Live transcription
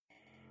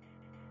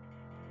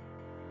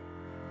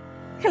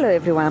Hello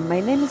everyone, my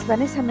name is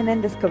Vanessa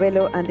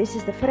Menendez-Covelo and this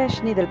is the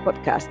Fresh Needle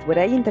podcast where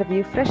I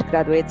interview fresh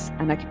graduates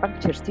and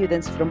acupuncture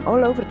students from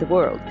all over the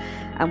world,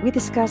 and we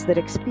discuss their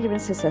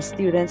experiences as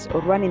students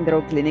or running their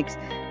own clinics,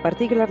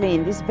 particularly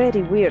in these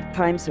very weird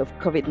times of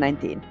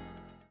COVID-19.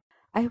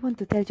 I want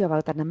to tell you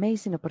about an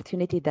amazing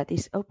opportunity that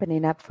is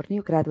opening up for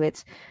new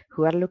graduates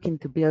who are looking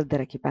to build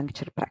their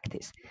acupuncture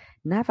practice.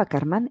 Nava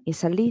Karman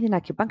is a leading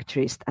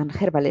acupuncturist and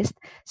herbalist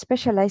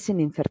specializing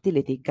in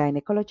fertility,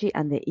 gynecology,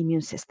 and the immune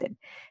system.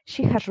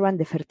 She has run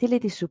the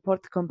fertility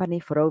support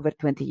company for over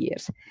 20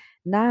 years.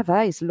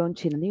 Nava is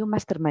launching a new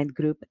mastermind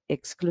group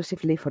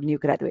exclusively for new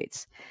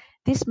graduates.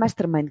 This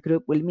mastermind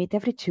group will meet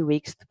every 2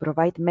 weeks to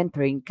provide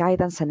mentoring,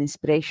 guidance, and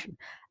inspiration,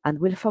 and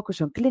will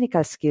focus on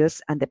clinical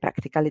skills and the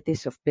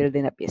practicalities of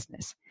building a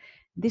business.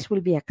 This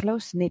will be a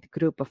close-knit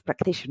group of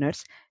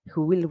practitioners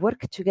who will work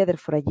together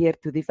for a year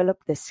to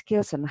develop the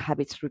skills and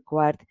habits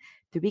required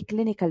to be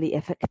clinically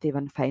effective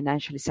and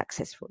financially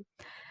successful.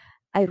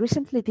 I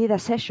recently did a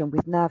session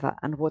with Nava,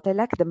 and what I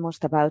liked the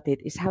most about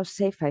it is how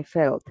safe I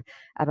felt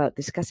about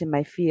discussing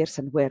my fears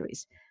and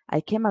worries.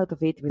 I came out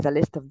of it with a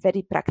list of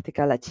very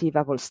practical,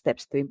 achievable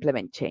steps to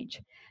implement change.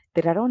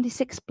 There are only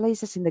 6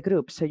 places in the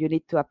group, so you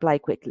need to apply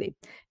quickly.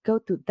 Go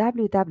to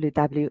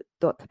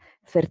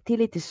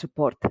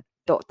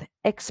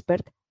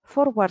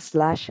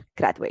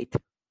www.fertilitysupport.expert/graduate.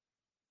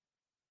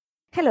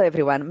 Hello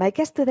everyone, my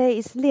guest today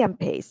is Liam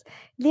Pace.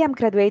 Liam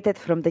graduated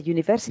from the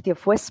University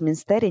of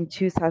Westminster in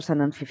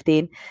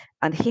 2015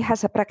 and he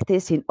has a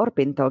practice in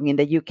Orpington in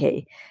the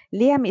UK.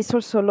 Liam is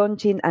also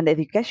launching an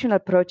educational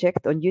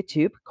project on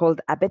YouTube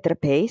called A Better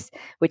Pace,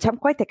 which I'm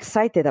quite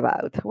excited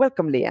about.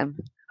 Welcome, Liam.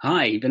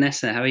 Hi,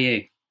 Vanessa, how are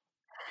you?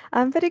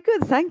 I'm very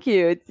good, thank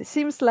you. It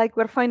seems like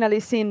we're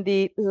finally seeing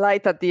the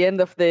light at the end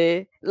of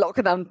the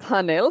lockdown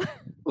tunnel.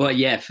 Well,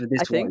 yeah, for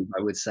this one,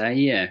 I would say,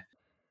 yeah.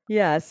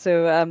 Yeah,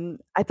 so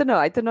I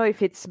don't know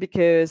if it's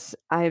because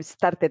I've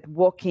started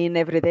walking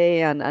every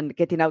day and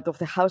getting out of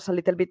the house a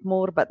little bit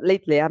more, but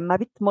lately I'm a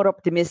bit more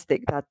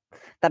optimistic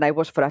than I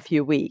was for a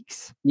few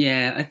weeks.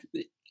 Yeah,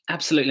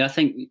 absolutely. I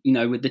think,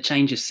 with the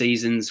change of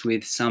seasons,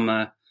 with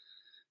summer,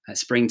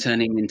 spring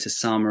turning into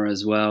summer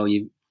as well,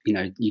 you've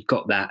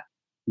got that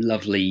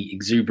lovely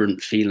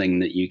exuberant feeling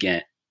that you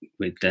get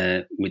with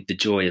the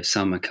joy of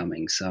summer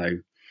coming. So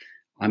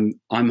I'm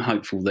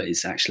hopeful that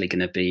it's actually going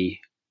to be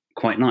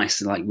quite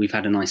nice. Like, we've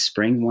had a nice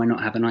spring, why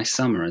not have a nice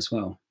summer as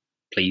well,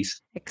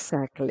 please?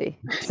 Exactly.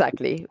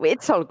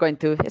 It's all going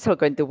to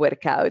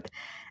work out.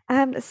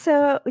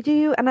 So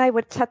you and I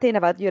were chatting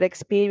about your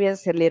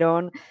experience earlier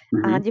on,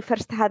 and you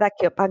first had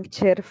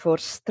acupuncture for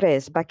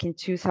stress back in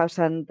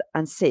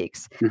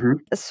 2006.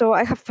 So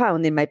I have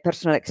found in my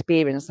personal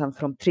experience and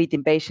from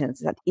treating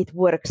patients that it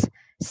works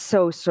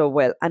so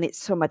well, and it's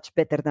so much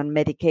better than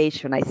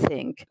medication, I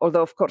think.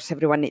 Although, of course,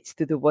 everyone needs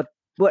to do what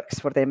works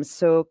for them.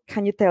 So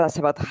can you tell us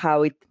about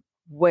how it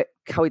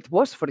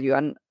was for you?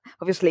 And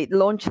obviously it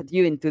launched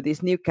you into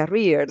this new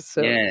career.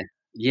 So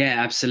yeah,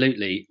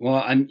 absolutely.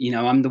 Well, I'm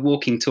the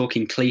walking,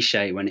 talking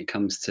cliche when it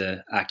comes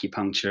to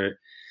acupuncture.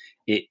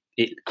 It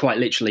quite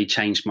literally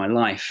changed my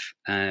life.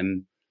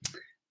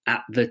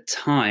 At the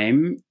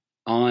time,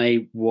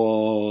 I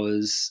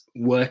was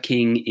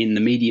working in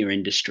the media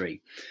industry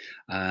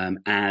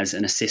as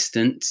an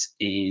assistant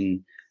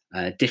in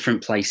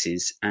different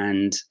places,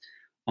 and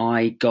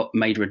I got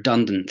made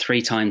redundant 3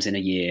 times in a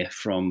year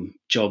from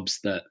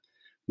jobs that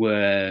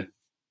were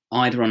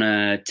either on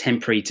a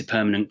temporary to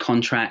permanent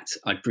contract.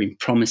 I'd been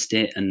promised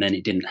it and then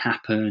it didn't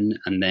happen.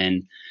 And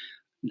then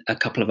a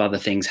couple of other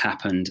things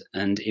happened.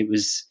 And it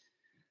was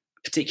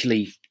a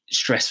particularly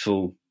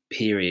stressful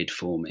period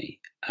for me.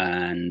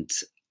 And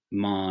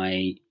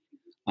I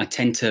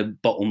tend to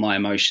bottle my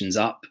emotions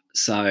up.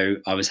 So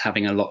I was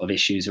having a lot of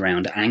issues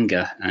around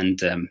anger and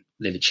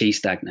liver qi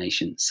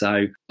stagnation.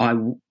 So I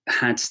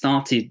had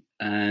started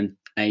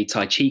a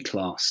Tai Chi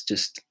class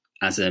just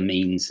as a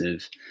means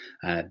of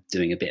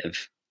doing a bit of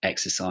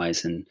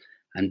exercise and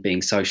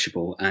being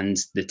sociable. And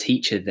the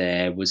teacher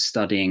there was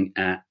studying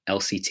at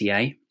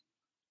LCTA.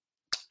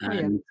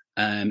 And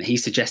he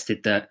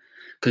suggested that,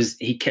 because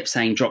he kept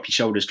saying, drop your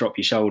shoulders.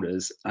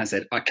 I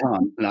said, I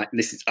can't.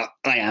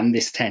 I am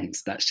this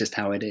tense. That's just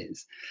how it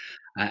is.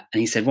 And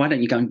he said, why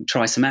don't you go and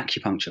try some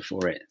acupuncture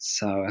for it?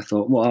 So I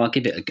thought, well, I'll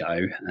give it a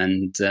go,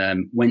 and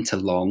went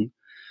along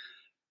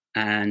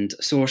and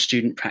saw a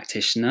student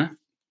practitioner.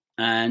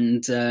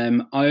 And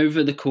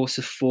over the course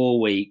of 4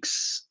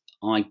 weeks,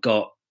 I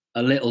got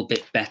a little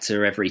bit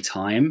better every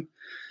time,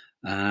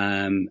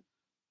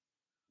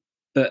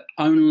 but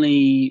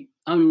only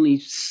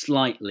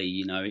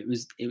slightly. It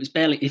was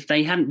barely. If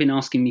they hadn't been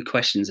asking me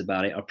questions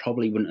about it, I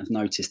probably wouldn't have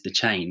noticed the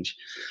change.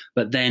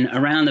 But then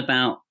around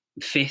about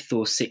 5th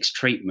or 6th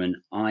treatment,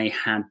 I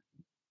had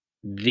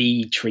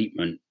the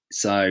treatment.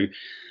 So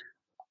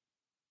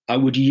I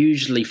would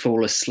usually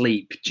fall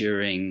asleep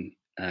during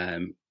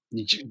being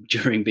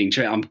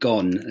treated. I'm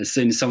gone as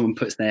soon as someone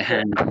puts their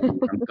hand on me,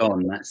 I'm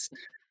gone.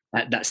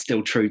 That's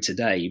still true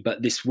today.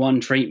 But this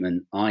one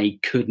treatment, I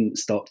couldn't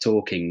stop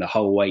talking the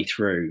whole way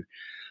through.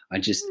 I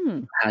just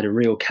had a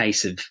real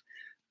case of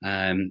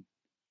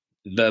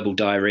verbal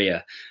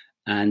diarrhea,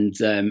 and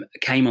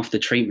came off the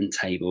treatment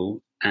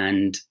table,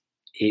 and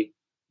it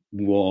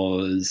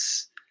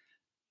was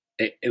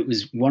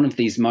one of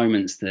these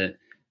moments that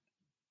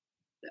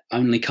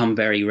only come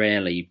very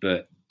rarely,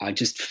 but I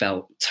just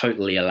felt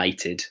totally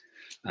elated.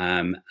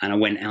 And I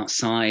went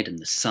outside, and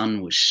the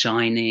sun was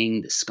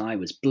shining, the sky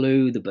was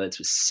blue, the birds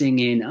were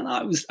singing, and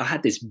I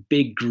had this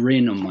big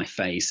grin on my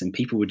face, and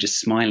people were just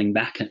smiling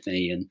back at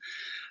me, and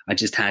I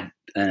just had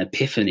an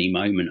epiphany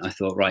moment. I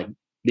thought, right,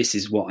 this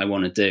is what I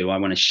want to do. I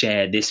want to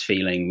share this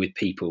feeling with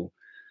people,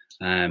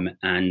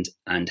 and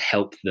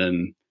help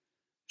them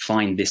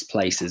find this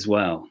place as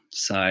well.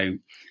 So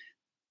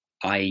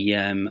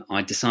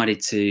I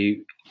decided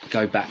to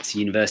go back to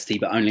university,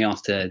 but only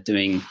after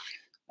doing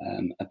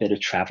a bit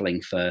of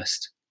traveling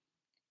first.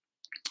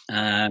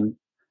 And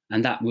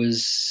that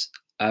was,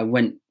 I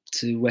went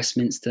to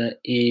Westminster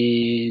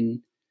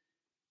in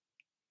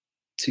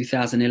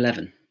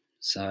 2011.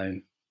 So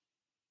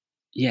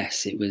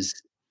yes, it was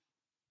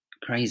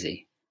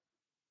crazy.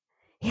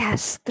 Yeah,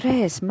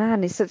 stress,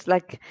 man. It's just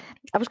like,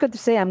 I was going to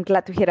say, I'm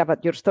glad to hear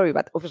about your story,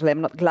 but obviously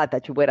I'm not glad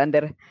that you were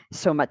under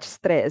so much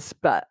stress.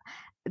 But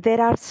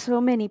there are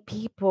so many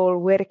people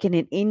working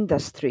in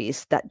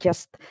industries that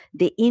just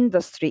the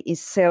industry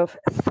itself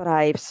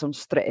thrives on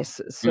stress.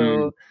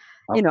 So,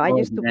 Oh, I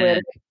used to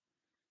work.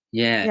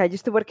 Yeah. Yeah, I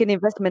used to work in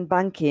investment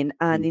banking,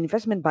 and in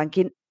investment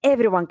banking,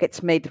 everyone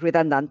gets made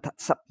redundant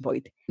at some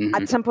point. Mm-hmm.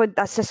 At some point,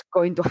 that's just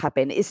going to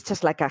happen. It's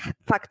just like a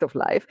fact of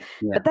life.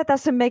 Yeah. But that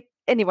doesn't make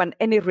anyone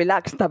any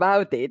relaxed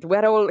about it.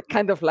 We're all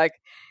kind of like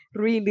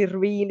really,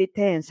 really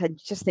tense, and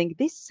just think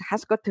this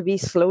has got to be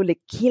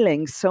slowly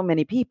killing so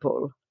many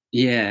people.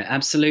 Yeah,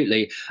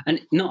 absolutely.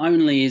 And not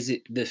only is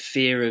it the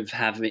fear of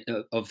having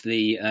of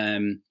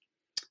the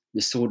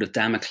sword of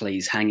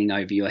Damocles hanging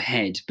over your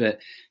head, but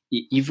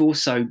you've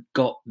also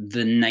got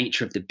the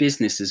nature of the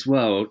business as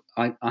well.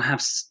 I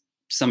have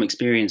some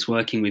experience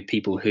working with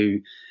people who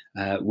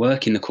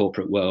work in the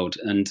corporate world,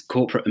 and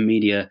corporate and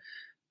media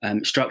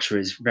structure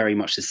is very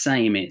much the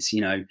same. It's,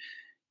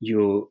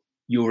 you're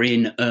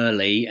in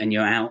early and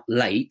you're out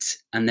late,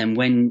 and then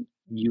when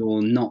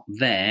you're not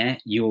there,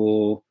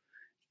 you're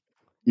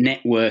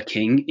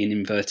networking in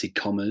inverted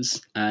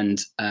commas,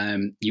 and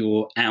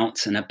you're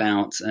out and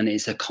about, and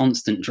it's a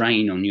constant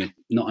drain on your,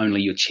 not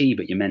only your chi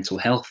but your mental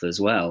health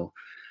as well.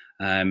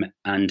 And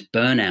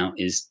burnout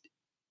is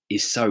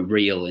so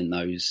real in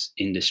those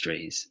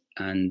industries.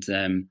 And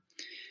even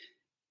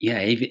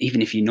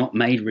if you're not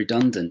made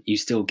redundant, you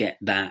still get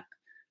that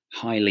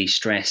highly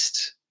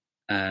stressed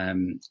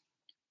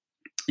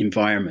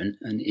environment,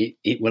 and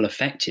it will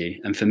affect you.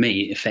 And for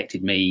me, it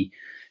affected me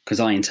because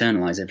I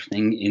internalize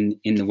everything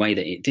in the way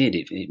that it did.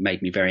 It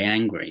made me very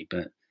angry.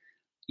 But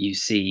you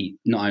see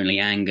not only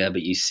anger,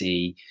 but you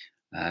see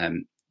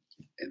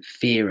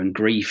fear and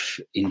grief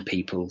in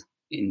people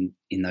in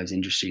those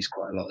industries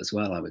quite a lot as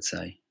well, I would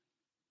say.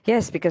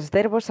 Yes, because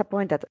there was a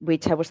point at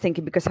which I was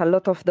thinking, because a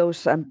lot of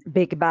those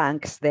big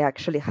banks, they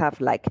actually have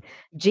like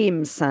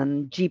gyms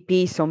and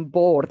GPs on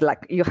board,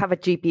 like you have a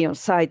GP on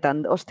site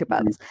and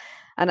osteopaths.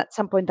 And at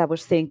some point I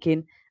was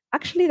thinking,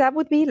 actually, that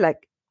would be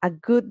like a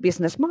good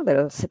business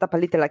model. Set up a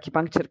little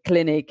acupuncture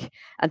clinic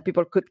and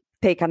people could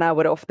take an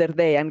hour off their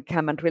day and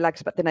come and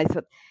relax. But then I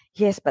thought,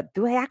 yes, but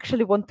do I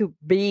actually want to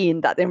be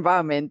in that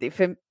environment?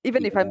 Even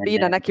if I'm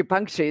being an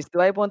acupuncturist, do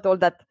I want all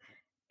that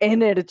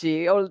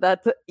energy, all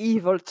that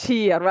evil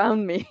chi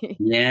around me?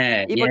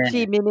 Evil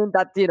chi meaning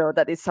that,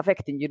 that it's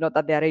affecting you, not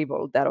that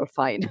they're all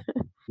fine.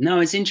 No,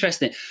 it's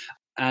interesting.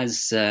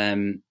 As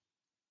you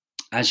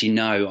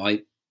know,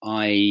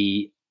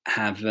 I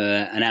have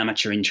an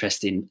amateur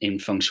interest in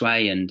feng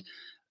shui, and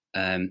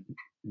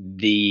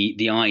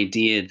the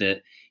idea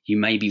that you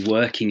may be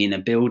working in a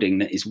building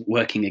that is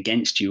working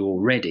against you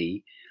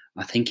already,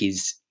 I think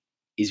is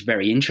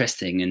very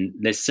interesting. And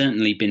there's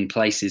certainly been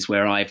places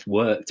where I've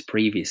worked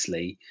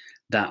previously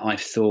that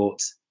I've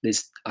thought,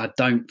 I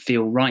don't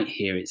feel right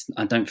here.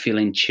 I don't feel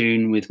in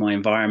tune with my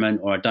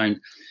environment, or I don't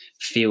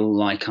feel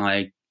like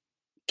I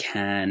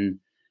can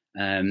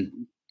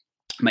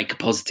make a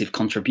positive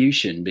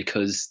contribution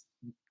because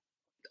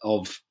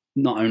of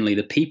not only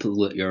the people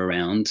that you're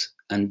around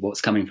and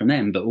what's coming from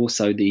them, but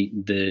also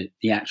the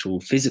actual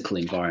physical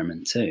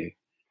environment too.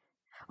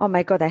 Oh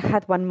my God, I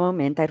had one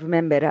moment, I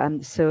remember.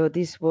 So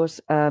this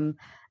was a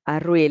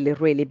really,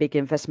 really big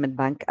investment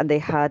bank, and they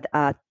had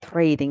a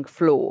trading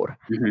floor.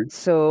 Mm-hmm.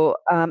 So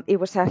it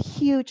was a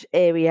huge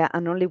area,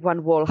 and only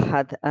one wall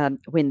had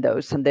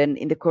windows. And then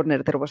in the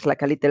corner, there was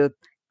like a little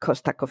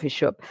Costa coffee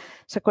shop.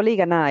 So a colleague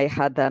and I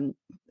had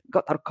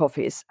got our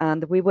coffees,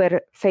 and we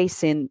were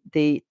facing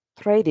the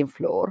trading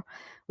floor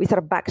with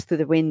our backs to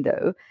the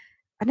window.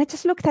 And I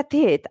just looked at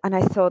it and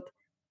I thought,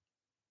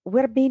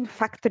 we're being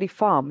factory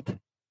farmed.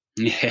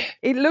 Yeah.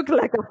 It looked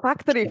like a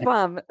factory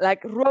farm,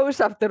 like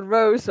rows after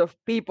rows of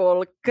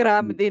people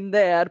crammed in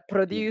there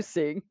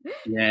producing.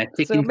 Yeah.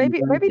 So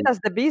maybe that's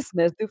the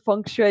business, do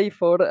feng shui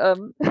for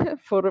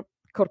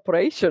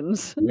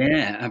corporations.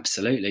 Yeah,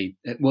 absolutely.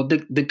 Well,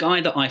 the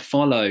guy that I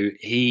follow,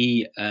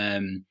 he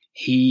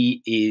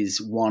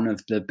is one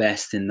of the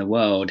best in the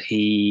world.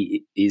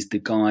 He is the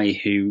guy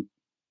who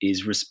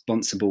is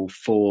responsible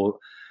for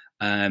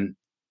um,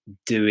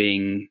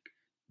 doing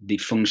the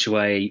feng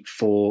shui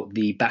for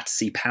the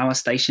Battersea Power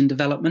Station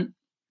development.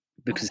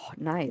 Because Oh,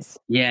 nice.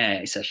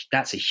 yeah,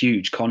 that's a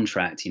huge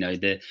contract. You know,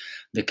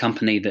 the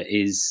company that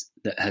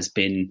has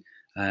been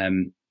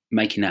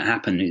making that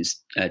happen is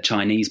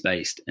Chinese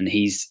based, and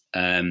he's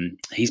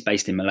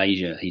based in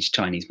Malaysia. He's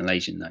Chinese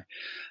Malaysian though,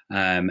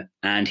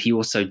 and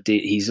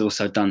he's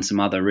also done some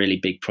other really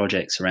big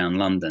projects around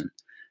London,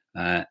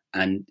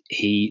 and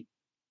he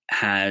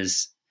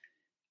has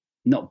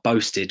not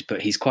boasted,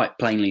 but he's quite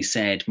plainly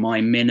said, my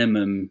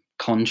minimum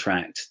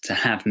contract to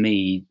have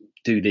me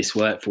do this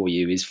work for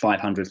you is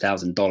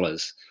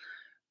 $500,000.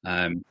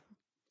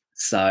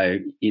 So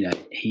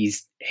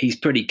he's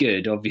pretty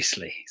good,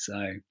 obviously.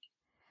 So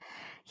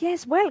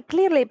Yes, well,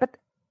 clearly, but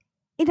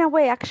in a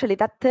way, actually,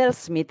 that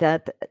tells me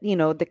that,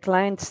 the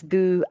clients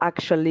do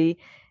actually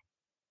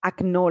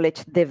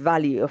acknowledge the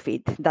value of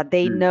it, that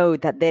they mm, know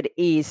that there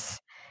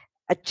is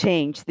a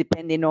change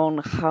depending on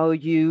how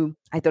you,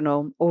 I don't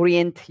know,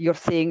 orient your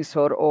things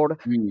or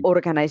mm,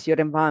 organize your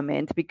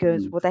environment.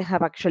 Because mm, what I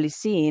have actually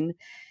seen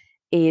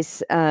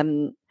is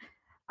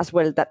as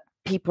well that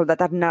people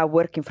that are now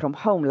working from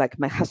home, like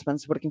my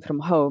husband's working from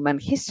home,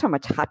 and he's so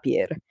much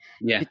happier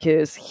yeah.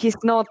 because he's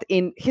not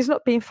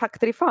being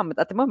factory farmed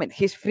at the moment.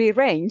 He's free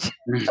range.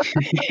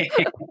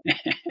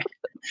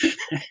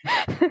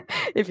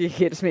 If he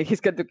hears me,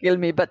 he's going to kill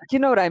me. But you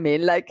know what I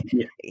mean? Like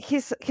Yeah,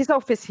 his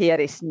office here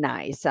is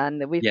nice,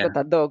 and we've yeah, got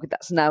a dog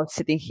that's now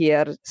sitting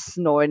here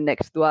snoring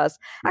next to us.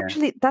 yeah.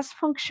 Actually, does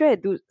feng shui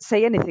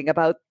say anything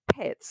about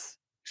pets?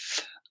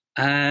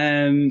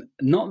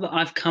 Not that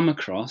I've come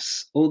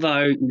across,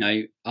 although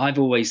I've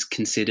always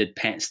considered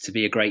pets to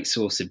be a great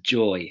source of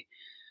joy.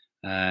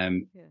 Yeah.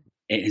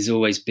 It has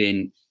always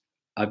been.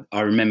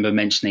 I remember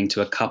mentioning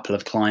to a couple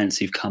of clients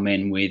who've come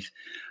in with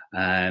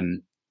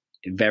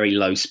very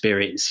low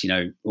spirits,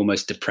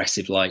 almost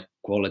depressive-like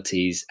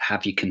qualities.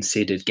 Have you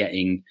considered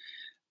getting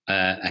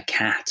a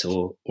cat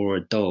or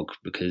a dog,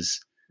 because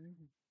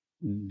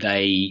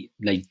they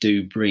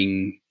do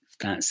bring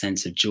that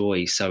sense of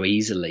joy so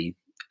easily,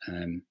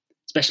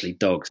 especially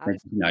dogs.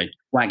 Absolutely.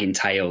 Wagging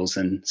tails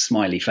and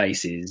smiley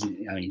faces.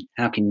 I mean,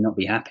 how can you not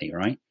be happy,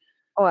 right?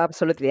 Oh,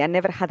 absolutely. I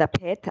never had a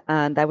pet,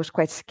 and I was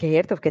quite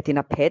scared of getting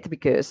a pet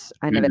because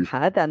I never Mm,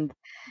 had. And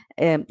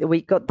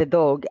we got the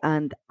dog,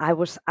 and I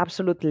was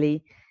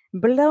absolutely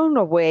blown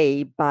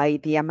away by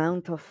the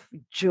amount of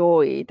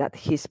joy that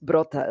he's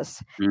brought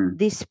us. mm,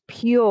 This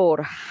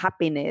pure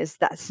happiness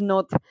it's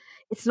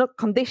not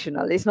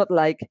conditional. It's not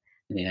like,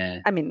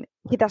 yeah, I mean,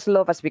 he does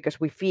love us because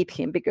we feed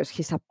him, because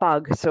he's a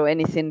pug. So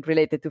anything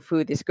related to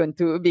food is going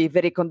to be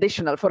very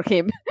conditional for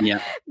him. yeah,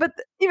 But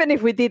even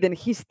if we didn't,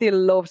 he still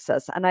loves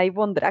us. And I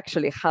wonder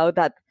actually how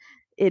that,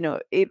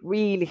 it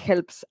really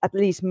helps, at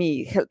least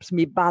me, helps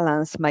me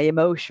balance my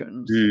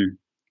emotions. mm,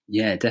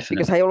 yeah,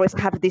 Because definitely, I always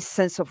have this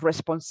sense of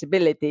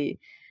responsibility.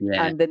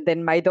 yeah, And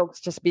then my dog's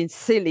just being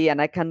silly,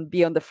 and I can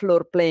be on the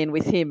floor playing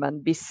with him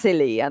and be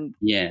silly. And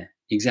yeah,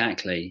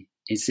 exactly.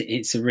 It's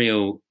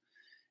an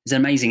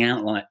amazing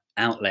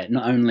outlet,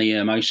 not only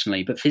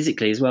emotionally but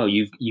physically as well.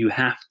 You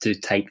have to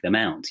take them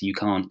out. You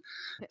can't.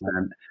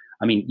 Um,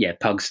 I mean, yeah,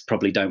 pugs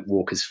probably don't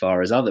walk as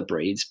far as other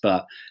breeds,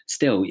 but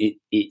still,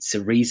 it's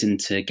a reason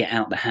to get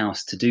out the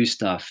house to do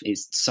stuff.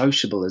 It's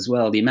sociable as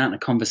well. The amount of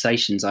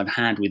conversations I've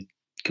had with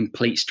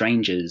complete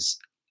strangers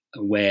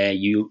where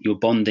you're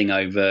bonding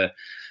over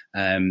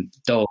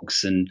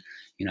dogs, and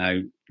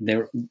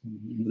they're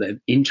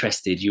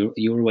interested.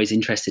 You're always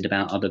interested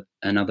about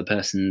another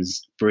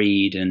person's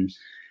breed and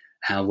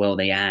how well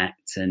they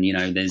act, and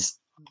there's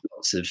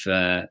lots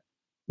of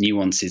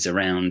nuances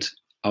around.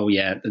 Oh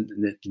yeah,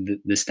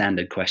 the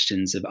standard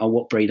questions of, oh,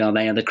 what breed are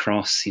they? Are they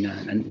cross?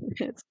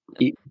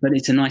 But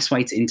it's a nice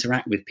way to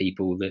interact with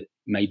people that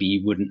maybe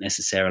you wouldn't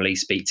necessarily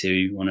speak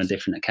to on a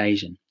different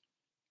occasion.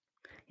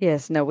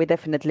 yes, no, we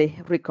definitely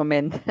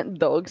recommend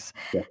dogs.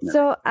 Definitely.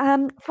 So,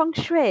 feng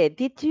shui,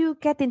 did you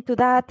get into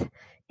that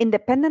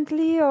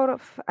independently or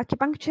of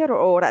acupuncture,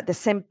 or at the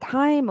same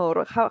time,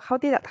 or how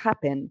did that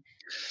happen?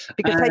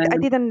 Because I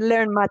Um, didn't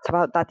learn much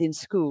about that in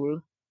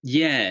school.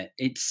 yeah,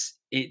 it's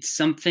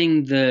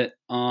something that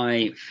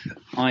I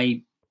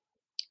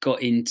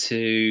got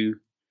into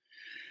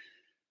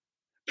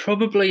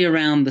probably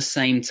around the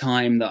same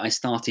time that I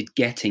started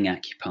getting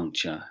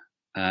acupuncture.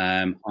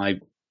 I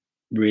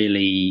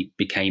really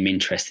became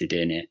interested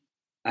in it.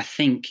 I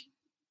think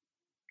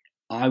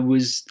I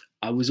was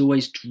I was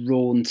always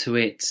drawn to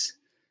it,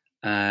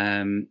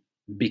 um,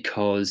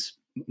 because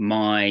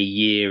my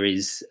year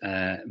is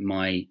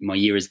my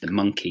year is the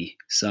monkey.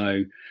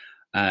 So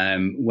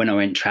when I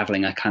went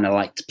traveling, I kind of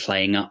liked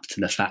playing up to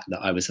the fact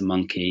that I was a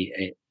monkey.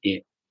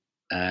 It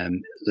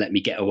let me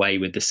get away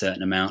with a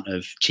certain amount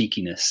of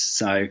cheekiness.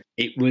 So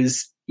it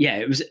was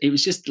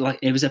just like,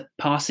 it was a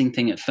passing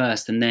thing at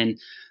first, and then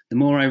the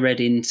more I read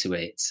into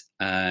it,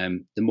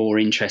 the more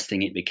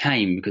interesting it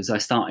became, because I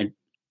started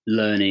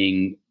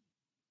learning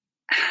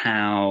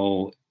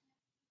how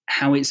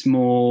it's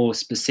more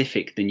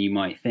specific than you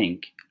might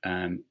think.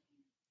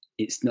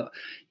 It's not,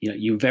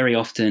 you very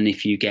often,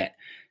 if you get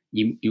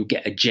you'll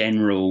get a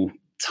general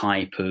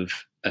type of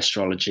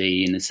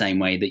astrology in the same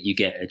way that you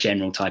get a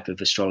general type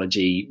of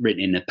astrology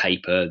written in a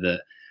paper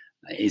that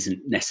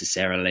isn't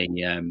necessarily,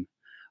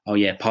 oh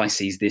yeah,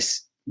 Pisces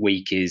this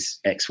week is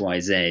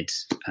XYZ,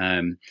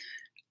 and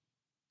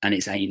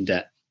it's aimed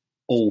at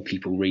all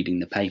people reading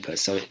the paper.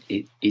 So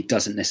it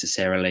doesn't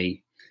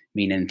necessarily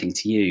mean anything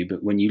to you.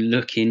 But when you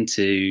look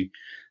into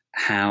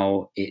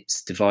how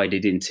it's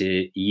divided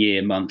into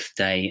year, month,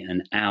 day,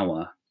 and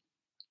hour,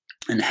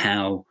 and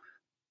how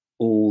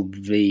all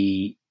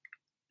the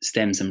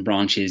stems and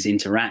branches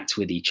interact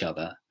with each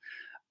other,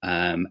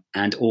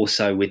 and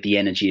also with the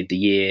energy of the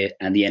year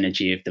and the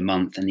energy of the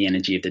month and the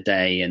energy of the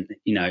day, and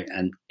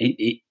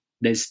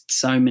there's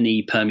so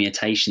many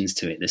permutations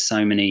to it. There's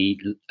so many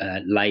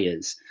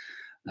layers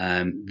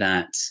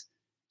that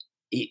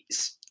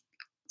it's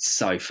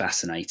so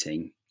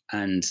fascinating,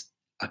 and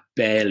I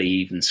barely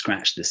even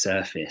scratched the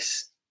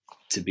surface,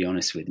 to be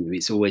honest with you.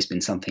 It's always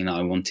been something that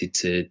I wanted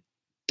to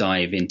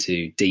dive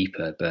into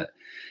deeper, but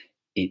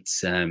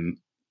it's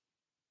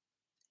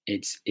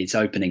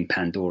opening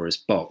Pandora's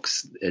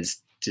box.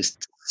 There's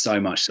just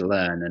so much to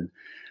learn, and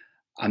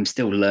I'm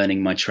still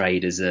learning my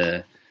trade as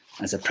a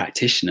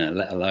practitioner,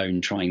 let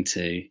alone trying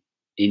to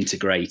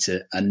integrate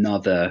a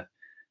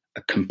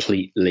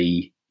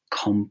completely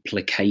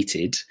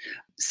complicated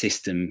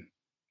system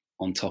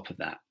on top of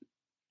that.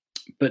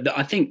 But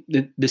I think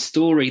the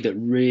story that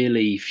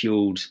really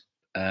fueled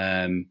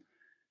my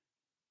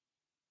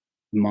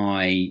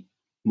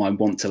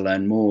want to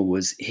learn more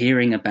was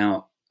hearing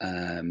about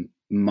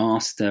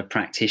master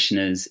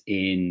Chinese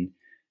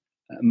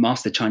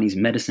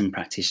medicine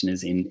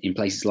practitioners in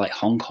places like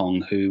Hong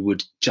Kong, who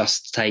would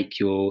just take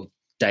your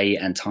day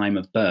and time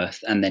of birth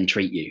and then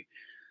treat you.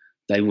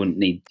 They wouldn't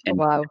need anything.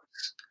 Wow.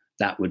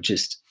 That would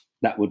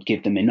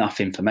give them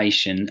enough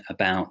information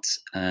about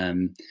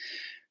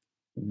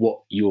what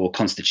your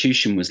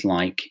constitution was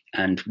like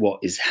and what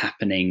is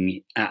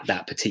happening at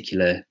that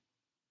particular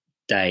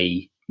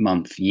day,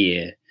 month,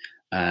 year,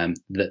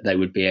 that they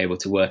would be able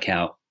to work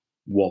out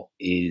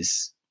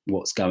what's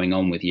going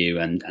on with you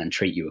and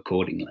treat you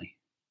accordingly.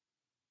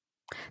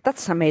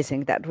 That's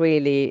amazing. That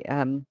really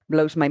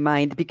blows my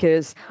mind,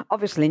 because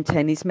obviously in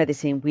Chinese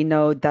medicine, we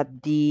know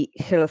that the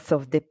health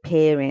of the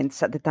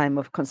parents at the time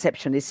of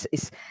conception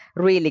is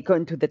really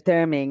going to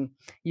determine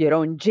your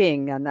own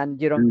gene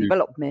and your own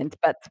development.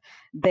 But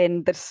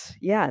then there's,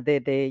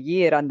 the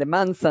year and the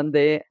month and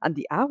the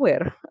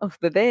hour of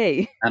the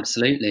day.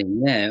 Absolutely.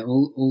 Yeah.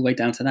 All the way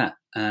down to that.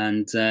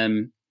 And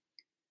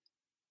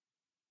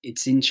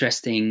it's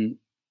interesting.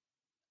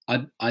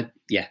 I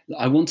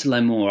want to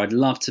learn more. I'd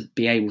love to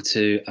be able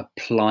to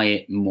apply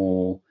it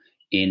more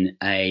in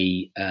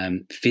a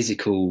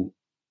physical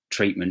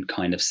treatment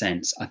kind of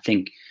sense. I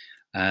think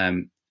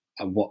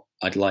what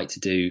I'd like to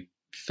do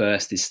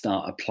first is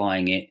start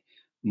applying it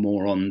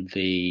more on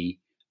the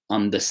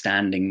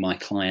understanding my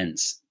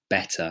clients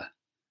better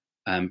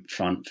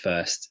front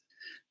first.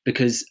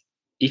 Because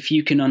if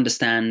you can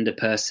understand a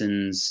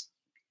person's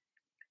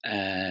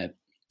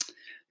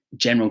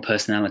general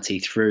personality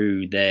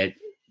through their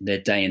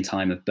day and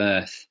time of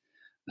birth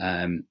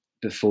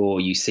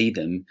before you see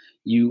them,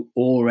 you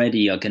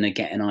already are going to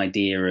get an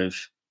idea of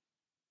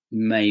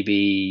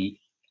maybe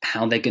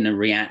how they're going to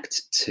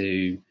react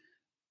to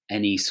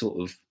any sort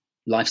of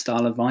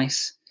lifestyle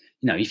advice.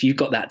 If you've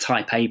got that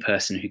type A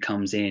person who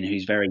comes in,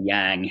 who's very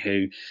yang,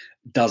 who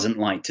doesn't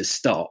like to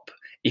stop,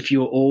 if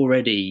you're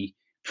already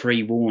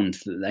pre-warned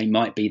that they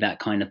might be that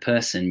kind of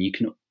person, you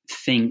can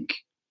think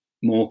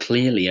more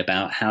clearly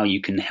about how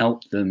you can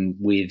help them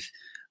with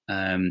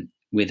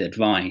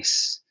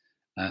advice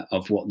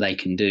of what they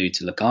can do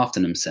to look after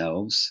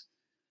themselves,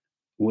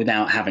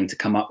 without having to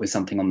come up with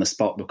something on the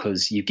spot,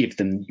 because you give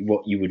them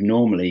what you would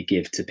normally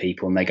give to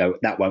people and they go,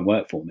 that won't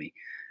work for me.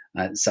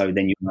 So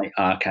then you're like,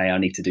 okay, I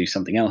need to do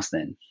something else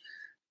then.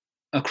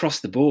 Across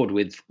the board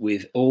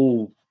with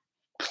all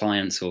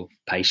clients or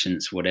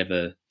patients,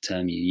 whatever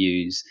term you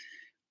use,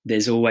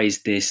 there's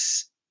always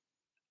this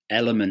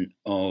element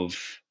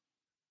of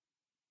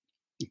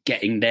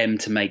getting them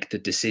to make the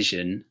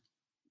decision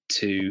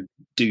to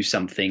do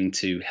something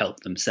to help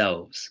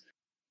themselves.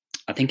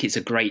 I think it's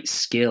a great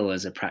skill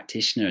as a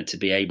practitioner to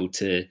be able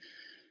to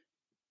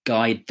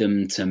guide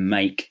them to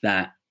make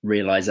that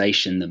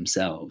realization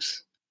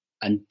themselves,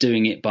 and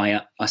doing it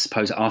by, I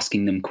suppose,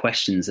 asking them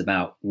questions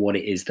about what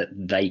it is that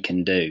they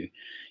can do.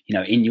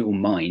 In your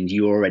mind,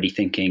 you're already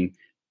thinking,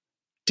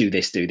 do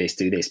this,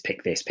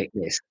 pick this.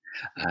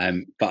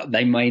 But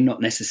they may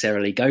not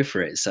necessarily go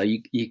for it. So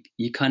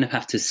you kind of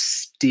have to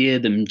steer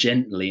them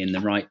gently in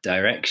the right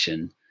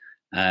direction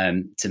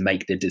to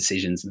make the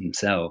decisions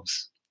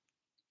themselves.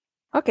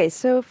 Okay,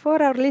 so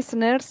for our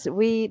listeners,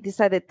 we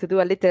decided to do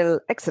a little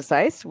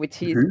exercise,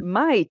 which is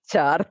my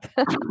chart.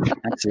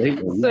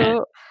 Absolutely, yeah.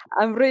 So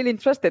I'm really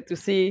interested to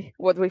see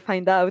what we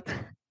find out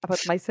about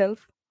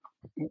myself.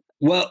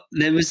 Well,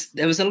 there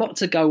was a lot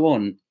to go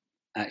on,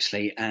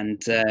 actually,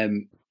 and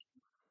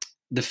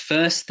the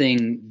first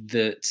thing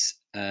that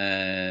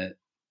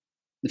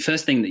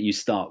you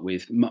start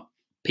with,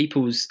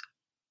 people's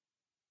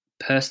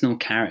personal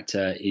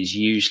character is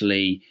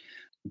usually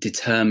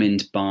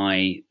determined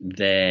by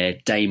their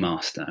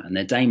daymaster, and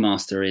their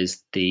daymaster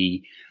is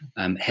the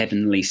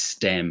heavenly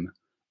stem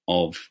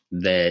of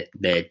their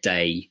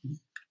day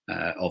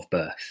of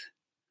birth.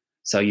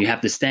 So you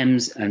have the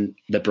stems and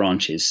the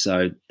branches.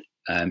 So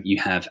you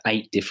have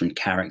 8 different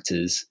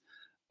characters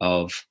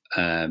of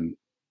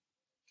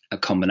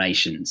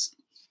combinations,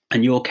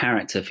 and your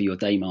character for your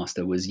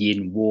daymaster was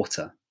yin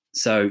water.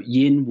 So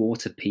yin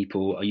water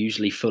people are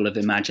usually full of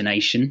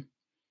imagination.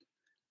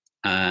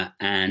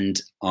 And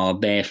are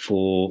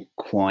therefore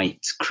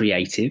quite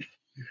creative,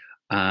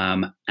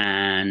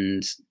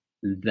 and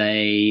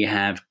they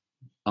have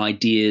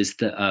ideas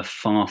that are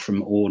far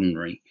from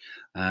ordinary,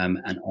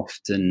 and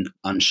often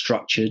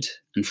unstructured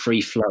and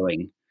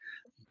free-flowing.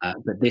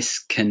 But this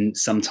can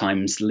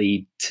sometimes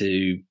lead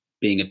to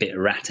being a bit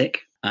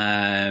erratic,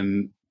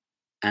 and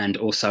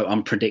also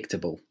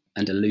unpredictable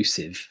and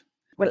elusive.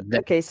 Well,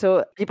 okay,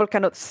 so people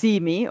cannot see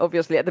me,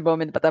 obviously, at the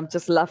moment, but I'm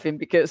just laughing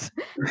because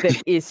there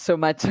is so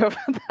much of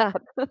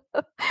that.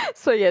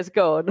 So yes,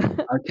 go on.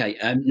 Okay,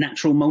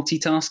 natural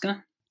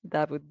multitasker.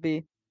 That would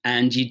be.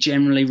 And you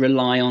generally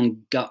rely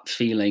on gut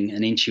feeling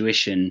and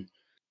intuition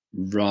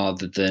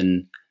rather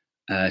than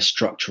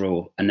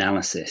structural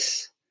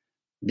analysis.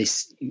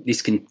 This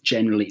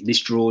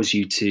draws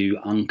you to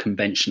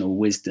unconventional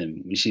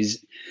wisdom, which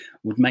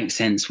would make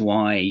sense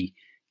why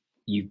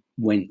you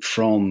went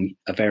from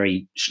a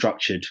very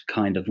structured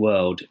kind of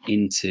world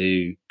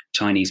into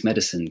Chinese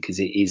medicine, because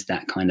it is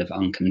that kind of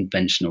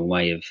unconventional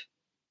way of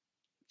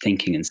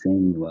thinking and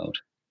seeing the world.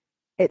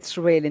 It's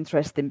really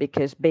interesting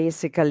because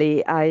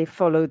basically I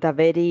followed a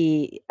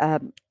very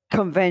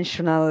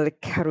conventional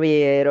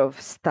career of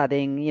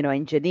studying,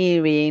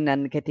 engineering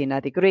and getting a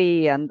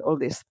degree and all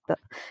this stuff,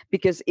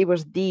 because it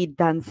was the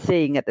done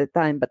thing at the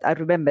time. But I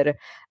remember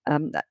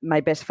my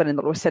best friend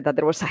always said that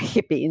there was a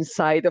hippie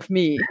inside of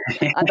me,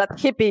 and that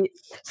hippie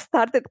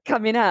started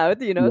coming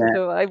out, Yeah.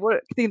 So I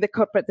worked in the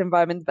corporate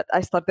environment, but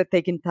I started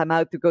taking time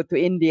out to go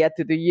to India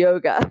to do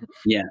yoga.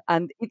 Yeah.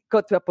 And it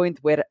got to a point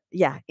where,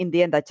 in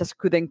the end, I just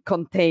couldn't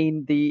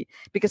contain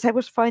because I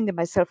was finding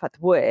myself at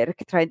work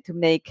trying to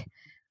make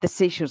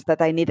decisions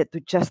that I needed to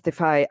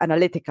justify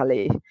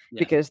analytically,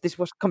 because this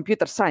was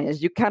computer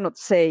science. You cannot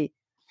say,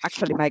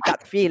 actually, my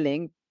gut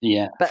feeling.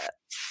 Yeah. But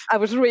I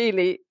was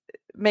really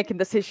making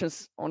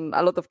decisions on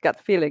a lot of gut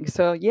feeling.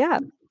 So, yeah.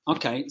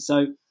 Okay.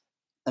 So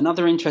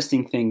another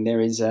interesting thing, there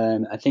is a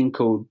thing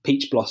called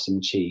peach blossom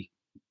chi.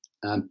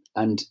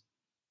 And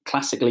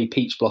classically,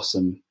 peach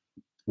blossom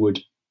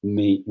would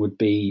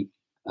be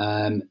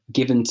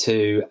given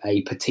to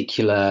a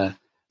particular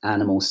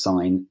animal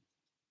sign,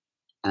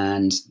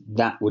 and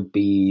that would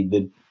be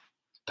the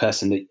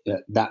person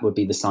that would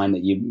be the sign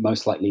that you're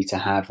most likely to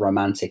have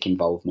romantic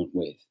involvement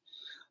with.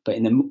 But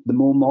in the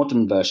more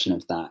modern version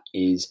of that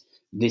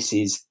this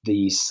is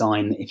the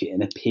sign that if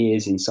it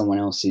appears in someone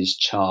else's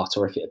chart,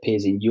 or if it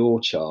appears in your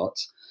chart,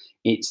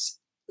 it's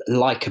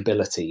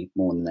likability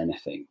more than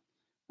anything,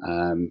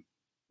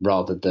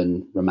 rather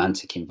than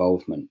romantic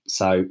involvement.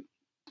 So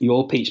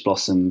your peach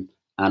blossom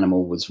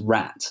animal was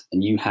rat,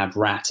 and you have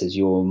rat as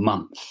your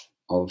month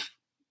of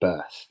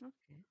birth. Okay.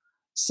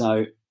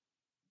 So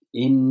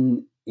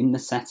in the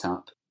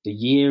setup, the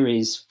year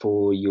is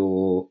for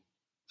your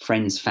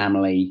friends,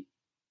 family,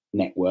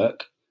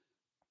 network.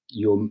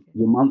 Your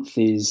month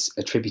is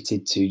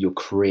attributed to your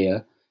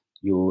career.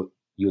 Your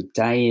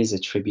day is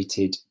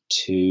attributed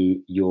to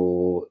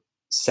your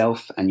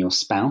self and your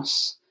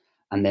spouse,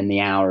 and then the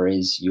hour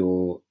is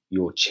your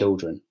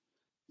children.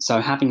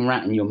 So having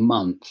rat in your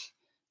month,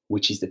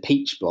 which is the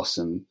peach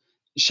blossom,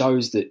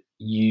 shows that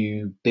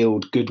you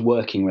build good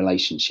working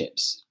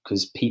relationships,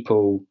 because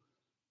people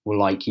will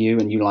like you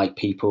and you like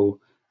people.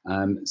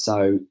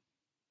 So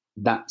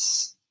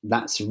that's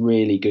a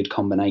really good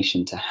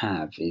combination to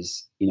have.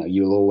 Is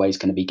you're always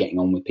going to be getting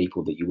on with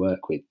people that you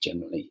work with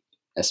generally,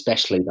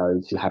 especially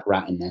those who have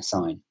rat in their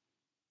sign.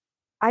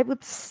 I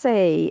would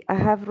say I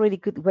have really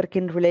good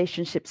working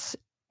relationships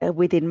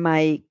within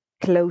my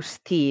close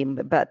team,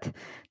 but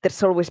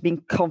there's always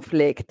been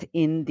conflict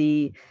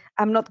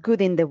I'm not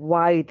good in the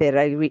wider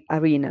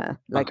arena.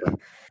 Like, okay.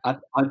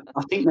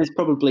 I think there's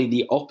probably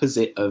the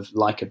opposite of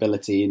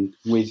likability, and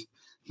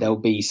there'll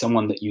be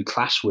someone that you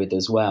clash with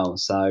as well.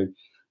 So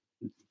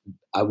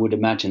I would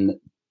imagine that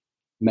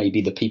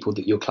maybe the people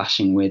that you're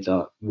clashing with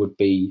would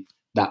be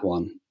that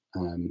one.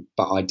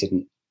 But I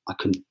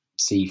couldn't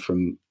see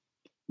from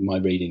my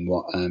reading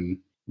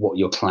what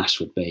your clash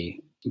would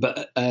be.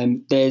 But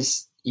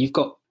you've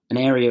got an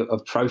area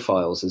of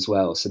profiles as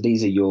well. So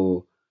these are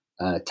your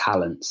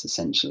talents,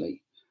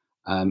 essentially.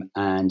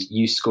 and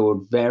you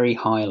scored very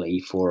highly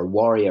for a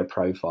warrior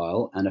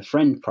profile and a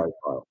friend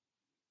profile.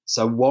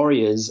 So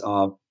warriors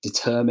are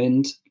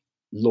determined,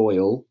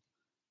 loyal,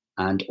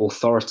 and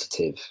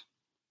authoritative,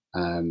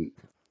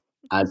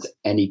 as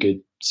any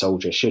good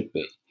soldier should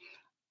be,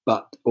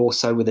 but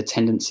also with a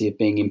tendency of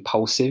being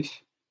impulsive,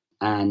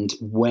 and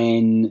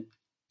when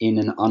in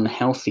an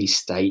unhealthy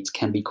state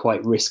can be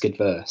quite risk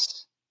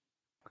adverse.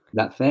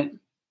 That fit?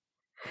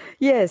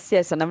 Yes,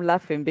 and I'm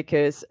laughing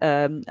because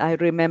I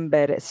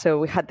remember. So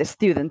we had the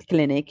student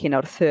clinic in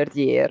our third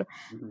year,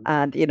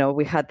 and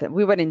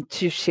we were in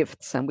 2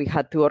 shifts, and we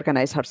had to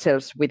organize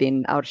ourselves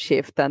within our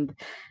shift. And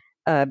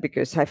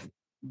because I've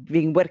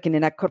been working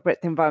in a corporate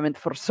environment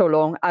for so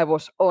long, I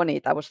was on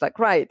it. I was like,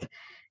 right,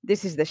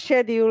 this is the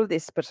schedule.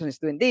 This person is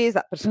doing this.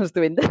 That person is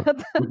doing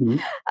that.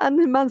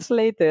 And months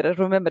later, I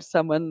remember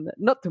someone,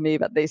 not to me,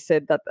 but they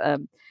said that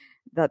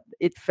that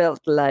it felt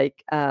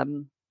like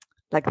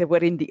they were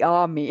in the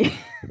army.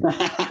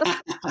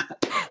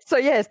 So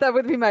yes, that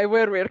would be my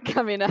warrior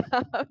coming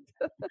out.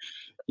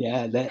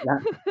 Yeah, that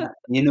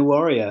inner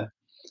warrior.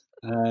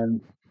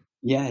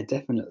 Yeah,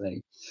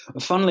 definitely.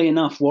 Funnily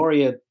enough,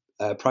 warrior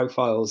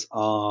profiles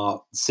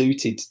are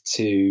suited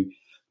to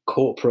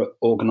corporate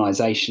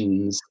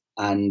organizations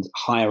and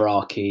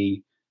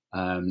hierarchy,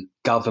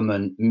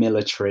 government,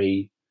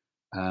 military,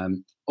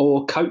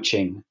 or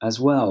coaching as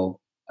well,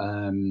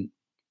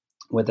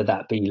 whether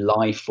that be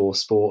life or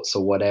sports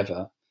or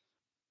whatever.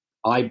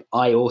 I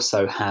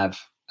also have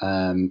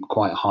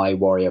quite a high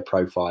warrior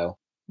profile.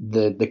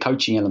 The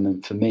coaching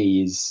element for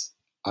me is,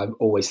 I've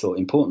always thought,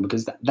 important,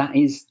 because that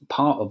is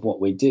part of what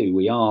we do.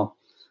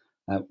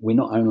 We're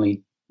not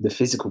only the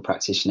physical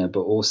practitioner,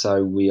 but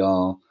also we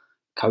are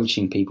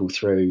coaching people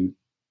through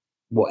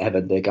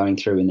whatever they're going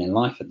through in their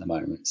life at the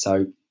moment.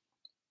 So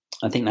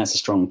I think that's a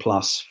strong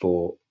plus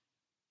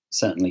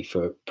certainly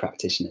for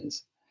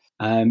practitioners.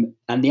 And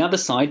the other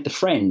side, the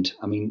friend.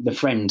 I mean, the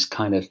friend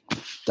kind of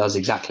does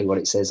exactly what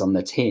it says on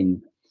the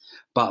tin,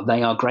 but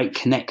they are great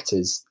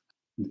connectors.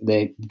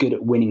 They're good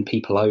at winning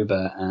people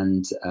over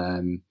and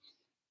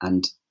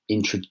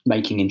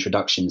making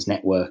introductions,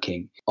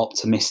 networking,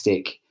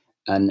 optimistic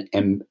and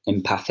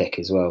empathic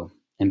as well,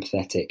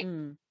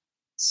 empathetic.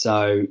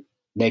 So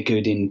they're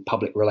good in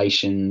public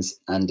relations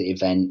and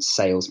events,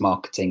 sales,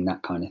 marketing,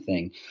 that kind of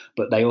thing.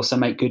 But they also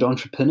make good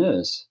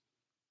entrepreneurs,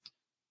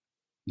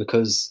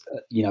 because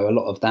a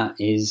lot of that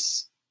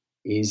is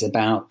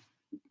about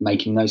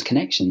making those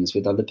connections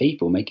with other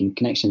people, making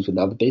connections with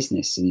other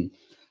business,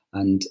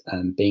 and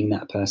being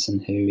that person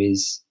who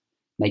is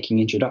making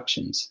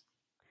introductions.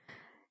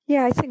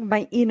 Yeah, I think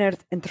my inner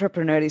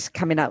entrepreneur is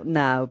coming out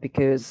now,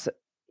 because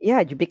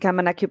you become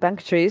an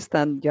acupuncturist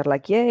and you're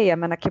like, yay,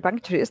 I'm an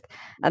acupuncturist.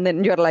 And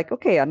then you're like,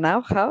 okay, and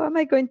now how am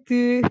I going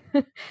to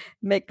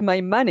make my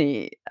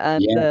money?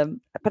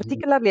 And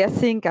particularly, I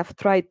think I've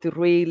tried to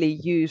really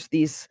use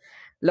this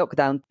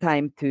lockdown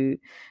time to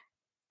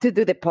do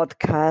the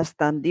podcast.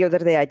 And the other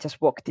day I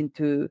just walked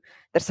into,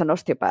 there's an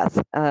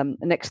osteopath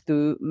next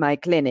to my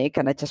clinic,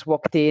 and I just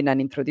walked in and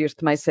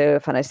introduced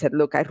myself, and I said,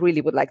 look, I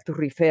really would like to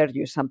refer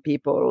you some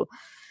people.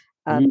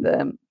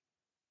 And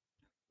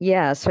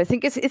so I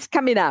think it's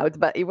coming out,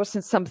 but it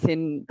wasn't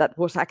something that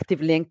was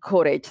actively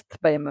encouraged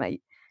by my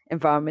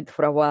environment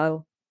for a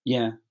while.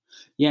 Yeah.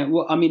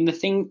 Well, I mean, the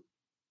thing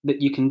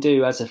that you can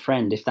do as a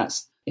friend, if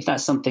that's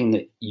something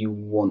that you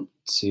want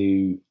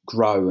to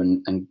grow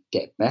and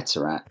get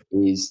better at,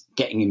 is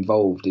getting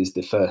involved is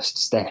the first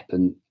step,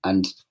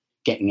 and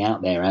getting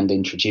out there and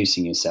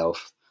introducing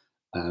yourself.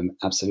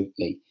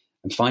 Absolutely.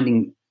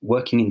 And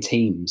working in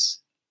teams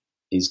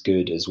is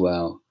good as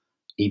well.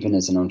 Even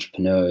as an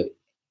entrepreneur,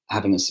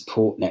 having a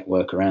support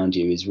network around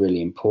you is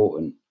really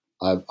important.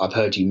 I've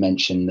heard you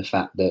mention the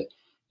fact that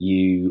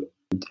you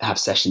have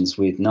sessions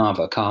with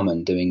Nava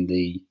Carmen doing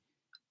the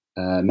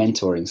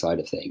mentoring side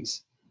of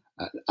things,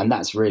 and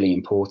that's really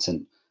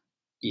important.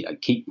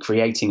 Keep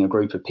creating a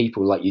group of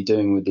people like you're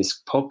doing with this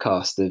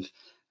podcast, of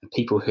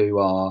people who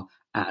are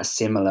at a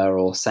similar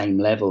or same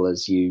level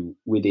as you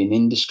within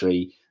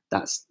industry.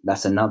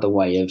 That's another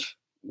way of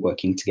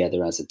working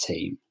together as a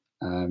team,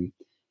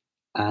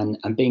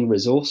 and being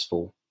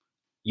resourceful,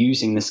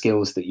 using the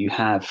skills that you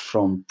have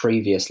from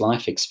previous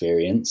life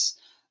experience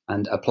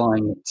and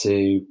applying it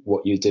to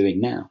what you're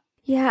doing now.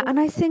 Yeah, and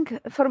I think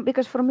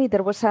because for me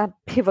there was a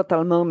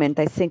pivotal moment.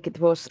 I think it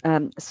was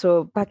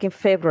so back in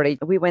February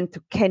we went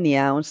to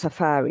Kenya on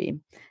safari,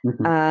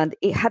 and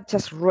it had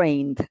just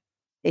rained.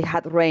 It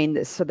had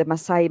rained, so the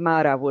Masai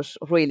Mara was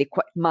really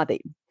quite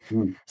muddy.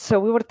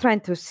 So we were trying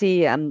to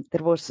see,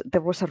 there was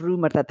a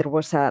rumor that there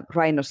was a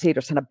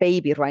rhinoceros and a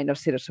baby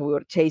rhinoceros, so we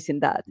were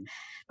chasing that.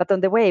 But on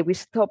the way, we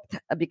stopped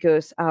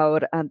because our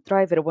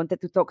driver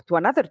wanted to talk to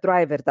another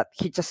driver that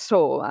he just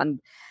saw,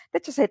 and they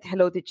just said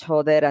hello to each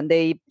other, and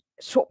they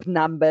swapped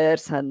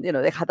numbers, and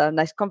they had a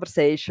nice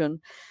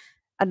conversation.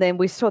 And then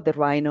we saw the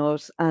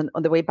rhinos, and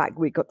on the way back,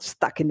 we got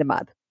stuck in the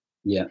mud.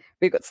 Yeah.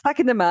 We got stuck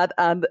in the mud,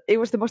 and it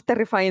was the most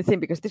terrifying thing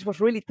because this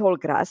was really tall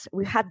grass.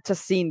 We had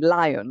just seen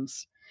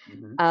lions.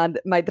 Mm-hmm. And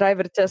our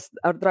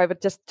driver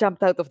just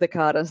jumped out of the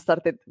car and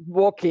started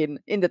walking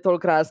in the tall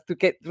grass to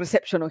get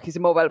reception on his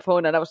mobile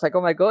phone. And I was like,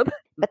 oh my God.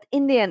 But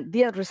in the end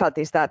result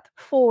is that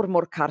 4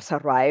 more cars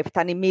arrived,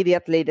 and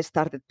immediately they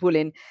started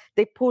pulling.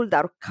 They pulled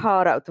our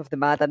car out of the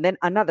mud, and then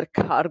another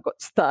car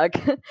got stuck.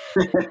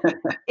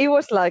 It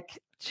was like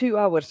 2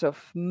 hours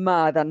of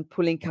mud and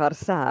pulling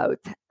cars out.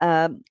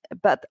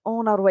 But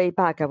on our way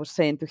back, I was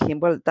saying to him,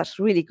 well, that's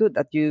really good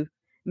that you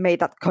made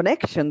that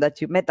connection, that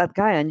you met that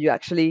guy and you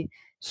actually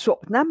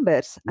swapped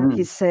numbers. And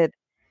he said,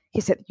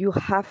 you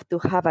have to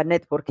have a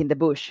network in the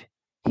bush.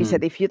 He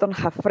said, if you don't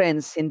have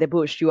friends in the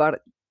bush,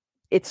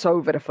 it's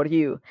over for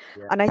you.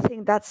 Yeah. And I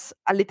think that's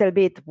a little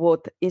bit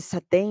what is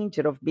a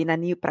danger of being a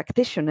new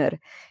practitioner,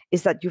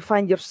 is that you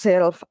find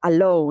yourself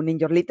alone in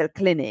your little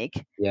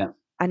clinic. Yeah.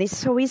 And it's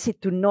so easy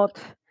to not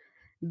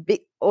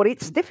be, or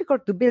it's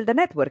difficult to build a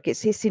network.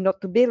 It's easy not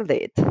to build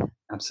it.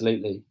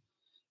 Absolutely.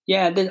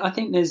 Yeah, I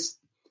think there's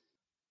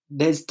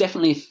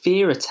definitely a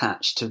fear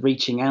attached to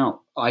reaching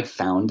out. I've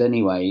found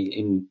anyway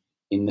in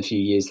the few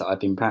years that I've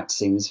been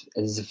practicing,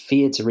 there's a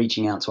fear to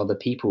reaching out to other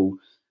people,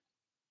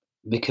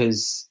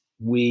 because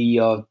we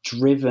are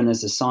driven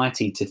as a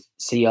society to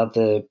see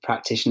other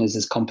practitioners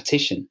as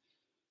competition,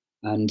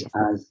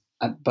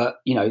 but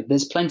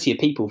there's plenty of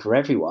people for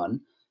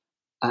everyone,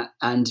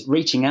 and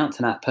reaching out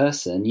to that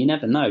person, you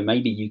never know,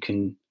 maybe you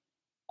can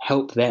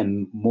help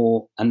them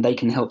more and they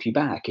can help you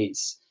back.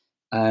 It's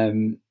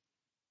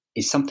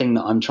something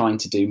that I'm trying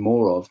to do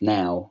more of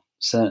now,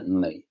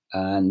 certainly,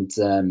 and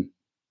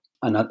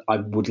I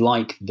would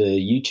like the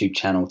YouTube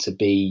channel to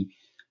be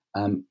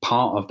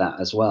part of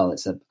that as well.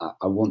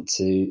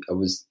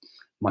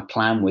 My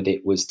plan with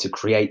it was to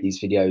create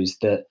these videos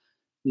that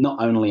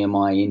not only am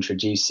I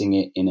introducing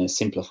it in a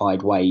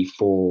simplified way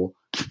for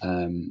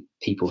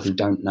people who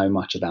don't know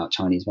much about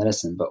Chinese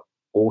medicine, but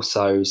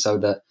also so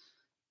that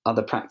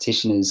other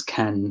practitioners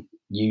can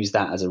use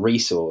that as a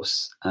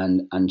resource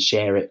and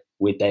share it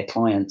with their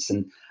clients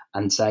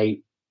and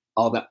say,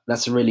 oh,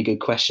 that's a really good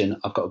question.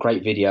 I've got a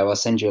great video. I'll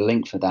send you a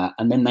link for that.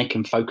 And then they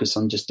can focus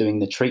on just doing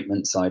the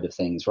treatment side of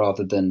things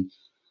rather than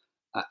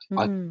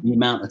the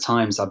amount of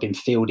times I've been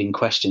fielding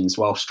questions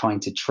whilst trying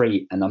to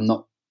treat, and I'm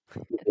not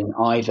giving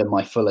either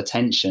my full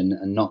attention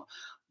and not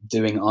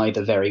doing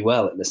either very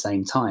well at the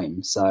same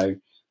time. So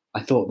I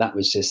thought that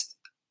was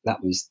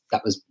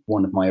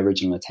one of my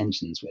original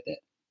intentions with it.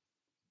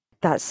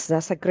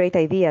 That's a great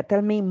idea.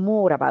 Tell me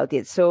more about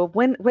it. So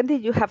when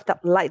did you have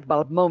that light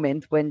bulb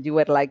moment when you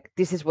were like,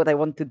 this is what I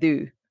want to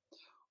do?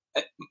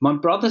 My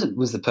brother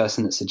was the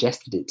person that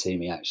suggested it to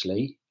me,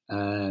 actually.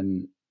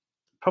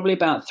 Probably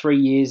about 3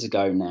 years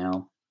ago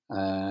now.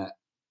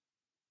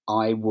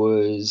 I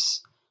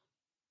was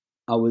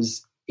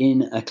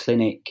in a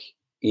clinic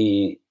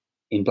in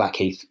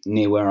Blackheath,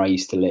 near where I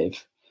used to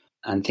live,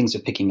 and things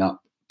were picking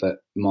up,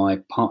 but my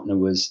partner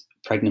was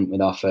pregnant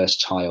with our first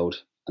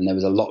child, and there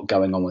was a lot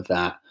going on with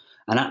that.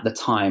 And at the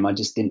time, I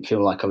just didn't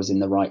feel like I was in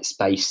the right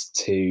space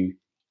to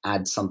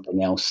add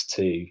something else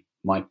to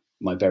my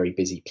very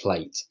busy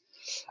plate.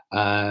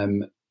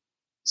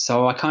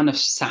 So I kind of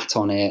sat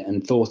on it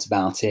and thought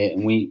about it,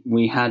 and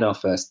we had our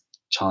first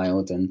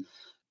child, and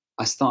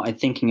I started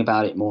thinking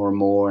about it more and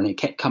more, and it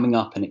kept coming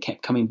up and it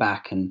kept coming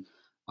back, and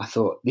I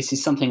thought, this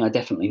is something I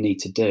definitely need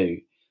to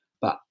do,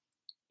 but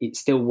it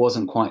still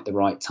wasn't quite the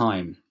right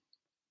time.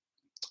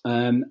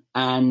 And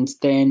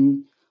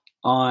then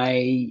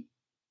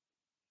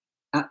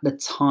at the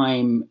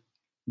time,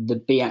 the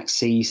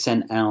BACC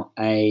sent out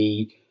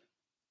a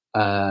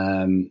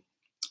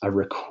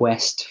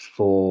request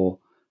for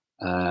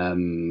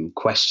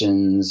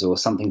questions or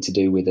something to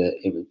do with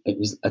it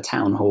was a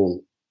town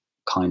hall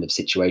kind of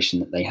situation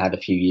that they had a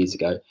few years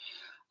ago.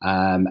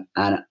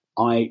 And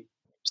I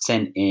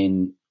sent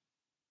in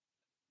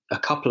a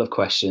couple of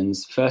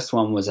questions. First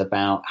one was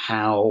about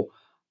how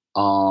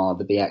are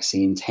the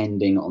BACC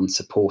intending on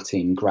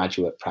supporting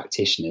graduate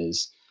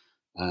practitioners,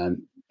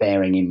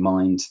 bearing in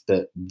mind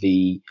that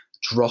the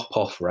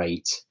drop-off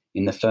rate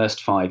in the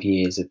first 5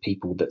 years of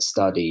people that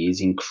study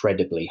is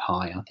incredibly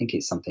high. I think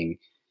it's something,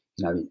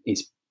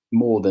 it's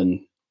more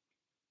than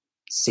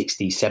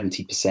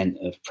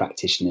 60-70% of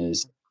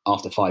practitioners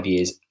after 5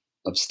 years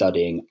of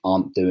studying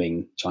aren't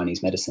doing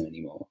Chinese medicine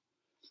anymore.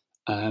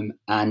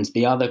 And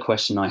the other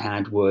question I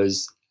had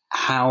was,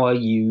 how are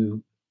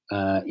you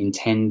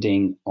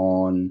intending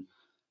on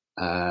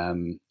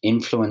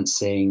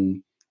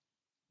influencing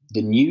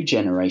the new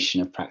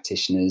generation of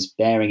practitioners,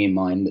 bearing in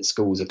mind that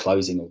schools are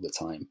closing all the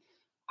time?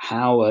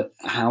 How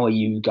are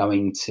you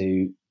going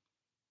to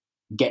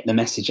get the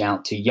message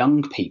out to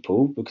young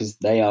people, because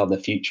they are the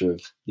future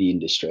of the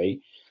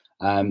industry,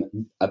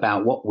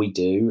 about what we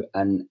do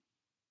and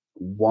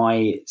why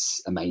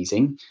it's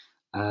amazing,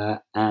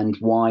 and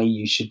why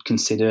you should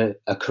consider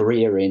a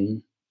career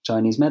in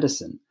Chinese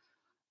medicine?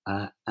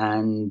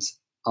 And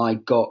I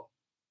got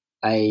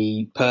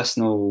a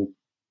personal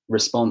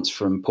response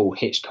from Paul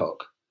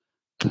Hitchcock,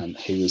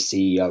 who was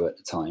CEO at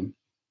the time.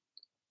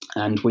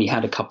 And we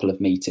had a couple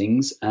of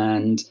meetings,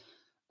 and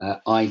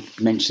I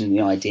mentioned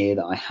the idea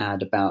that I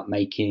had about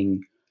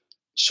making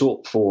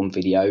short form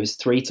videos,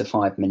 3 to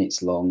 5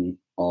 minutes long,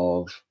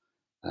 of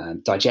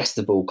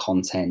digestible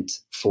content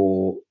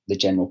for the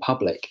general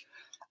public.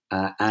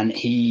 And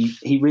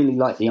he really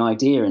liked the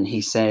idea, and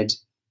he said,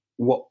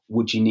 what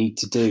would you need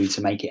to do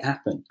to make it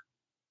happen?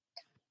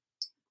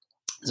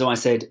 So I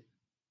said,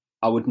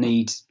 I would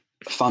need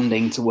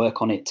funding to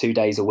work on it 2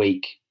 days a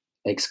week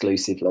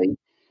exclusively.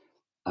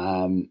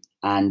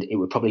 And it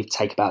would probably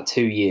take about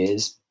 2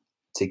 years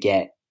to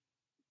get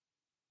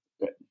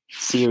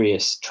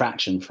serious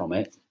traction from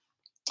it.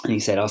 And he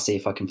said, I'll see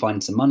if I can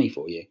find some money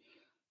for you.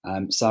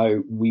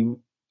 So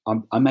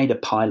I made a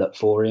pilot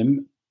for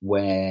him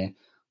where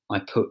I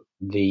put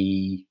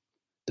the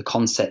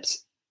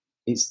concepts.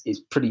 It's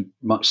pretty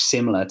much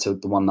similar to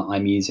the one that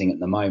I'm using at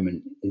the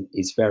moment.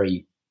 It's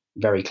very,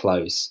 very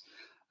close.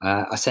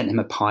 I sent him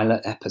a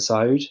pilot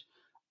episode,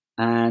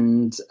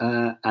 and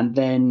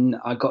then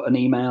I got an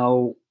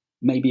email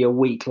maybe a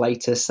week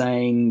later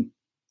saying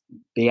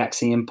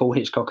Biaxi and Paul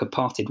Hitchcock have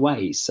parted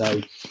ways.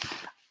 So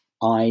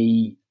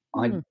I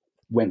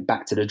went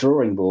back to the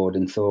drawing board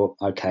and thought,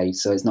 okay,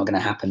 so it's not going to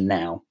happen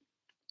now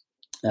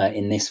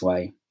in this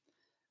way.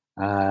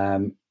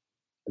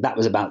 That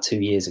was about 2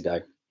 years ago.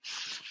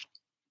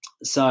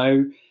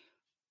 So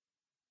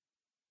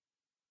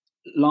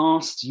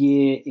last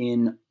year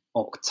in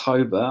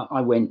October,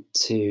 I went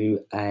to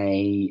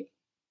a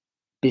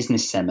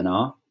business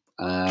seminar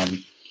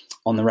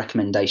on the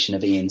recommendation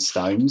of Ian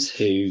Stones,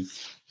 who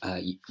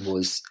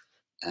was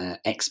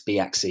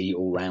ex-Biaxi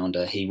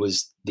all-rounder. He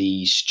was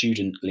the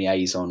student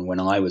liaison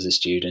when I was a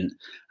student,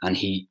 and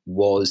he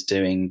was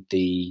doing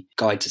the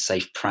Guide to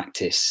Safe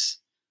Practice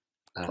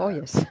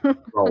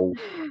role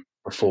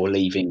before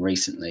leaving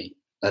recently,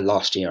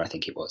 last year I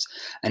think it was.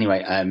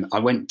 Anyway, I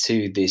went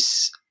to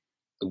this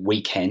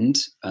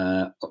weekend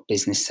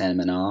business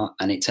seminar,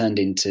 and it turned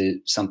into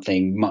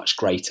something much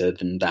greater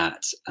than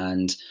that.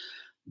 And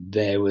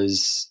there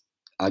was,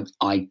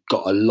 I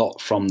got a lot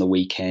from the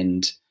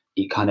weekend.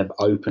 It kind of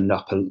opened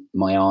up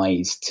my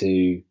eyes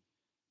to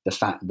the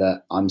fact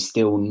that I'm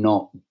still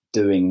not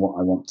doing what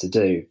I want to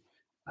do.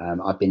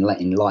 I've been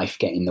letting life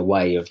get in the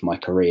way of my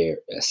career,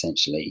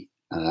 essentially,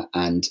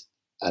 and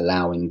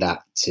allowing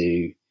that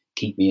to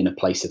keep me in a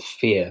place of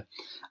fear.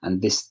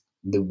 And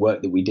the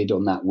work that we did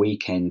on that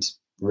weekend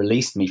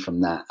released me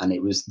from that. And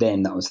it was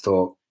then that I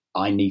thought,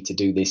 I need to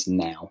do this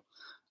now.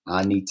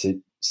 I need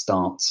to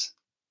start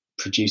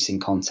producing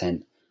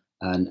content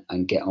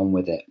and get on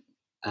with it.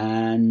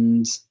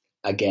 And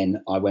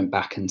again, I went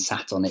back and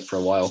sat on it for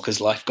a while because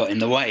life got in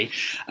the way.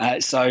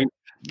 So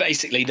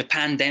basically, the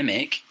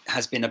pandemic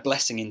has been a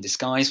blessing in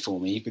disguise for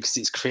me, because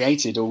it's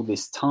created all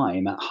this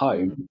time at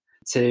home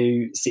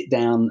to sit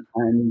down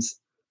and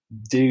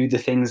do the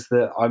things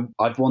that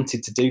I've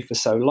wanted to do for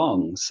so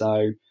long.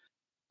 So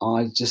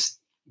I just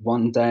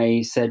one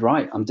day said,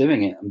 right, I'm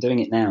doing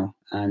it now,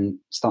 and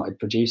started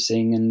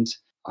producing. And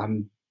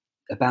I'm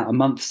about a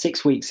month,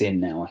 6 weeks in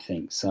now, I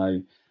think.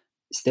 So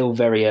still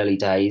very early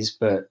days,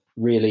 but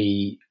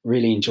really,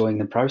 really enjoying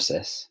the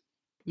process.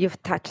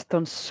 You've touched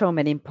on so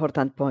many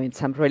important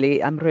points. I'm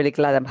really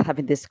glad I'm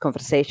having this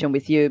conversation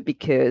with you,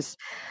 because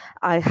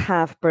I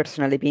have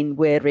personally been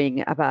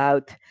worrying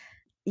about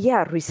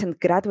recent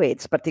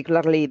graduates,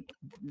 particularly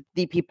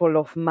the people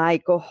of my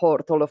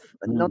cohort, all of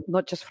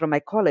not just from my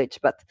college,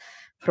 but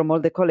from all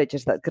the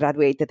colleges that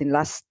graduated in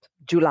last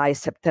July,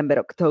 September,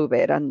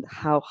 October, and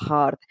how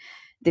hard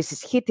this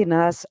is hitting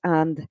us.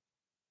 And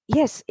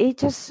yes, it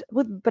just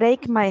would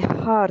break my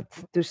heart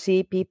to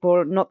see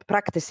people not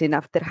practicing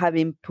after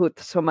having put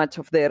so much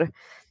of their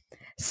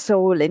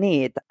soul in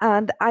it.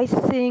 And I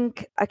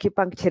think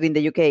acupuncture in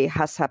the UK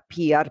has a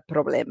PR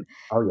problem.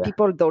 Oh, yeah.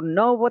 People don't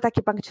know what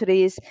acupuncture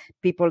is.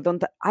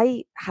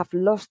 I have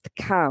lost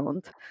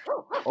count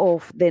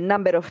of the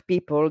number of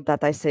people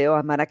that I say, oh,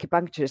 I'm an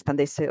acupuncturist. And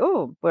they say,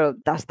 oh, well,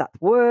 does that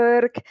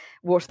work?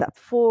 What's that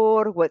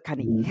for? What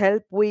can it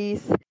help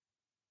with?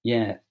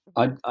 Yeah,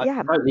 I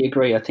totally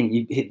agree. I think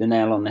you hit the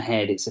nail on the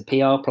head. It's a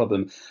PR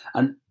problem.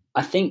 And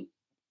I think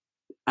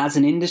as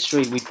an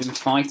industry, we've been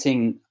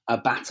fighting a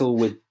battle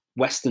with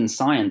Western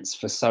science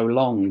for so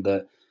long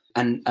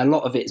and a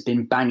lot of it's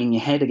been banging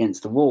your head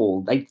against the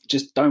wall. They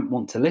just don't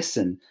want to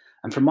listen.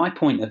 And from my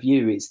point of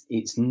view,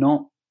 it's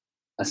not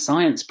a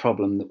science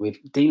problem that we're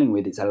dealing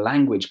with. It's a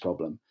language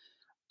problem,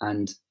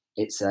 and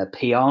it's a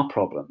PR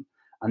problem.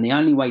 And the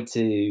only way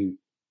to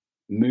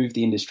move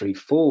the industry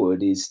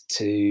forward is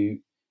to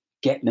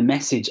get the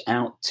message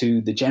out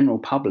to the general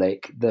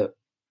public that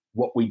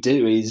what we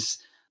do is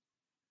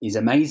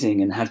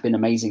amazing and has been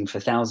amazing for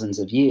thousands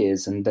of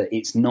years, and that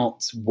it's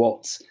not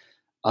what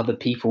other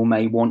people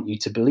may want you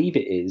to believe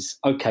it is.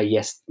 Okay,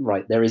 yes,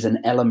 right, there is an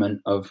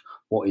element of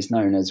what is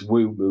known as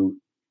woo-woo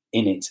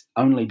in it,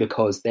 only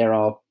because there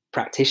are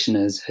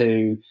practitioners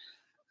who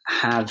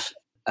have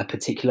a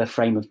particular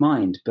frame of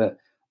mind. But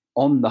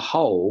on the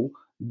whole,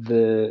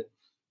 the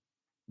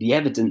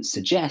evidence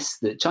suggests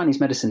that Chinese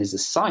medicine is a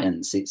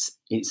science.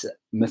 It's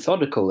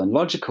methodical and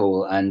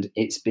logical, and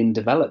it's been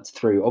developed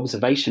through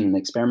observation and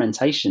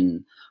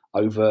experimentation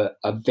over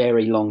a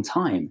very long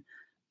time.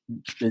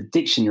 The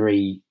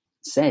dictionary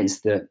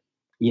says that,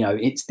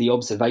 it's the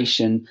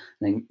observation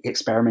and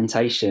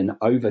experimentation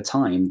over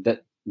time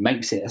that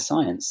makes it a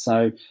science.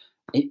 So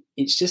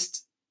it's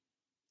just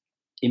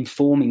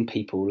informing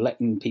people,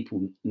 letting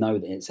people know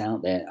that it's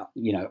out there.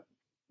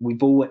 We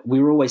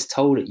were always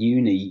told at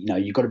uni,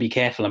 you've got to be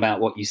careful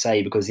about what you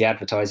say because the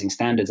Advertising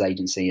Standards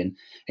Agency and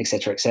et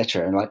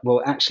cetera, and like,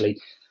 well, actually,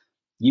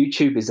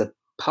 YouTube is a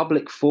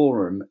public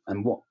forum,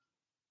 and what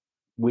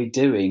we're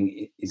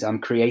doing is I'm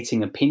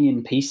creating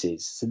opinion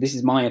pieces. So this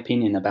is my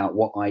opinion about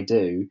what I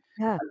do,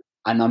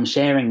 and I'm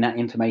sharing that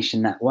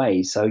information that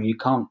way. So you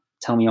can't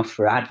tell me off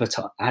for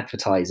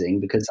advertising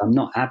because I'm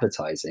not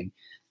advertising.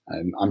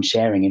 I'm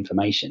sharing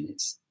information.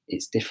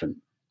 It's different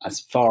as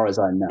far as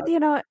I know.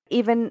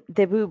 Even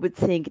the we would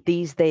think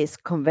these days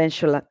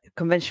conventional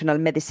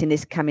medicine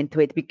is coming to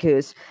it,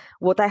 because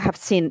what I have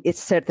seen,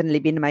 it's certainly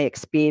been my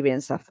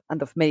experience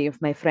and of many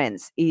of my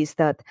friends, is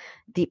that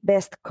the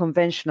best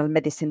conventional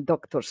medicine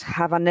doctors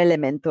have an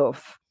element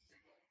of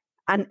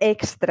an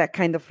extra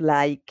kind of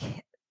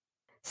like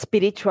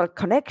spiritual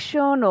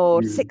connection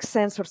or sixth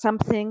sense or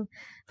something.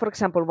 For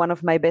example, one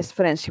of my best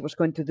friends, she was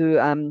going to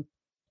do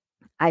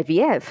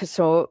IVF.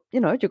 So,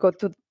 you go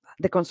to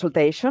the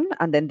consultation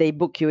and then they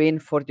book you in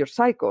for your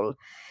cycle.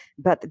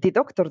 But the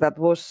doctor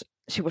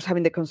she was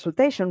having the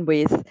consultation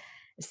with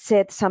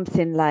said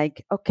something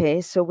like,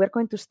 okay, so we're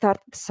going to start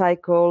the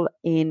cycle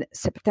in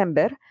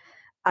September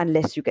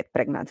unless you get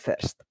pregnant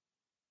first.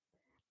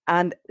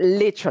 And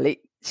literally,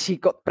 she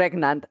got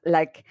pregnant.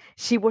 Like,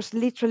 she was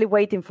literally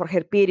waiting for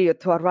her period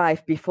to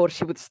arrive before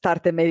she would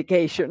start the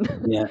medication.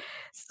 Yeah.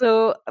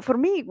 So for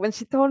me, when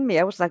she told me,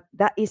 I was like,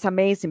 that is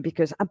amazing,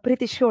 because I'm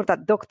pretty sure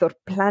that doctor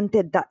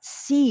planted that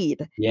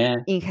seed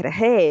in her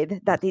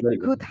head that it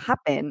could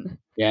happen.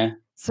 Yeah.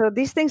 So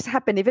these things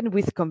happen even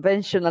with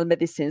conventional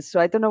medicine. So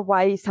I don't know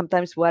why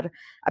sometimes we're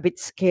a bit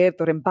scared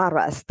or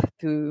embarrassed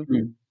to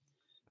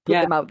put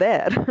them out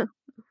there.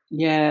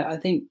 Yeah,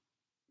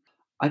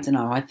 I don't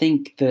know. I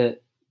think that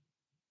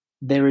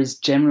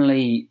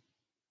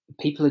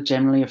people are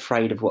generally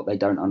afraid of what they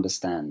don't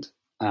understand.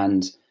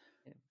 And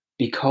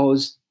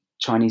because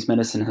Chinese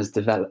medicine has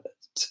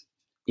developed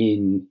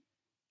in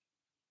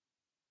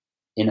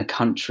a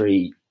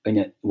country, in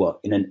a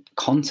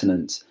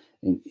continent,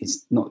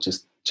 it's not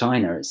just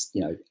China, it's,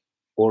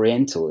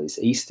 Oriental, it's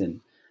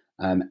Eastern,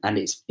 and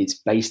it's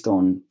based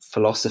on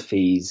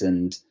philosophies,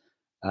 and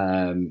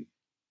the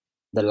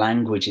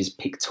language is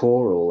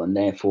pictorial, and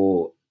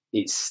therefore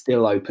it's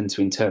still open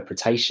to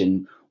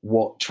interpretation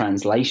what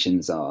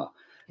translations are.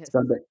 Yes.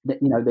 So that,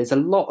 there's a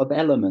lot of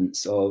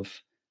elements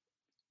of,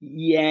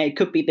 it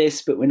could be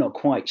this, but we're not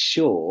quite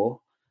sure.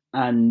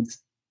 And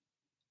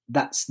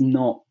that's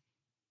not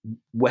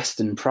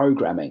Western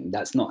programming.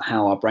 That's not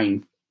how our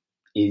brain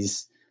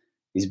is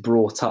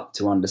brought up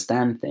to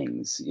understand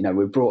things.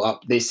 We're brought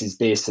up, this is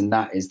this and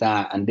that is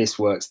that, and this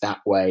works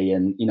that way.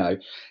 And,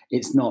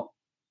 it's not,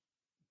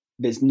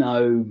 there's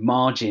no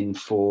margin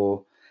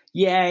for,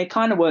 it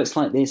kind of works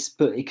like this,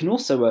 but it can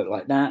also work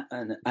like that.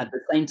 And at the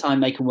same time,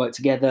 they can work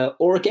together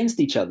or against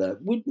each other.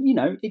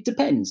 It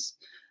depends.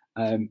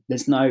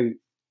 There's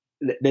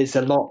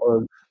a lot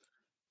of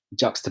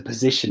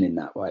juxtaposition in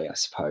that way, I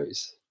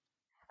suppose.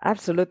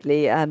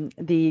 Absolutely.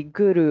 The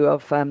guru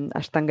of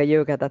Ashtanga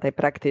yoga that I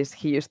practice,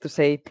 he used to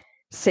say,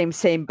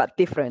 same, but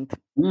different.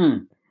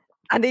 And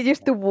it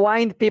used to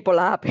wind people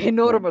up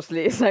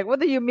enormously. It's like,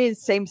 what do you mean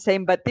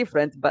same, but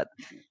different? But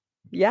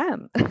yeah,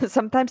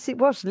 sometimes it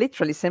was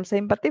literally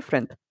same, but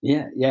different.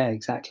 Yeah,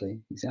 exactly.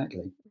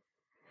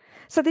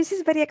 So this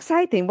is very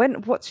exciting.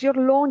 What's your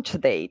launch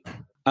date?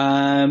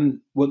 Well,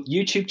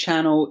 YouTube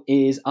channel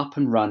is up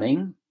and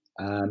running,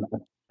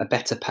 a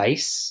better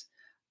pace,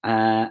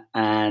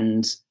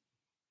 and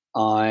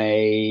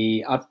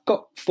I've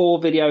got 4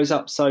 videos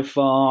up so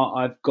far.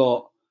 I've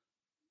got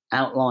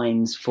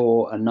outlines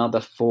for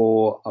another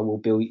 4. I will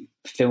be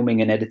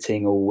filming and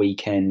editing all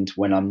weekend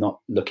when I'm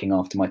not looking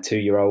after my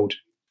 2-year-old.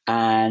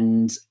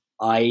 And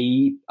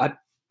I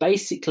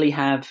basically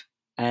have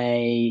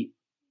a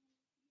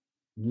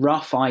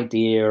rough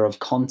idea of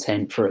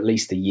content for at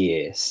least a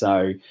year.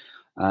 So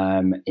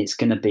it's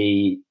going to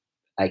be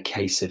a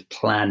case of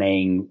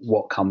planning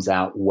what comes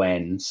out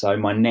when. So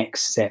my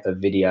next set of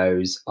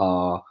videos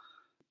are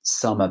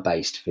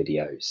summer-based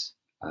videos.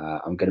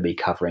 I'm going to be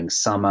covering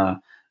summer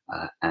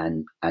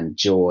and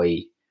joy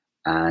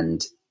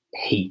and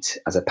heat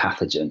as a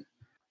pathogen.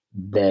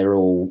 They're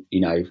all,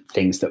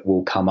 things that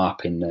will come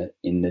up in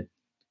the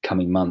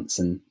coming months,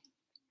 and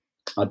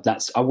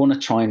I want to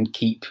try and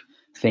keep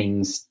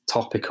things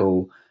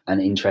topical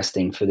and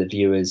interesting for the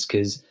viewers,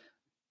 because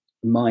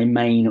my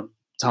main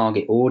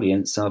target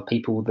audience are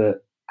people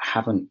that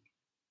haven't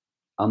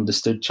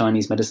understood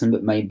Chinese medicine,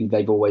 but maybe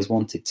they've always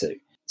wanted to.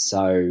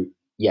 So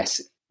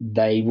yes,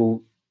 they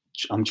will.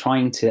 I'm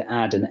trying to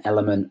add an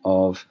element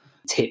of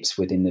tips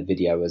within the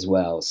video as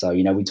well. So,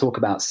 we talk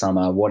about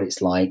summer, what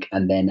it's like,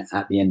 and then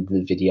at the end of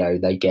the video,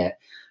 they get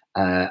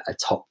a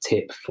top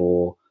tip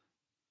for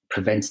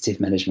preventative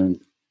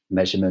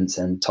measurements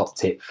and top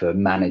tip for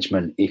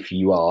management if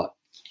you are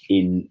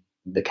in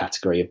the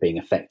category of being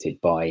affected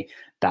by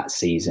that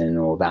season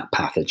or that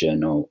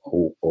pathogen or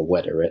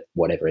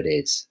whatever it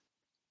is.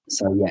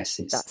 So yes,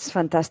 that's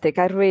fantastic.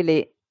 I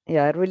really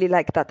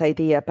like that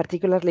idea,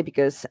 particularly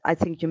because I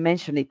think you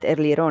mentioned it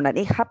earlier on, and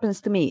it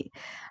happens to me.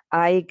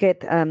 I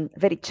get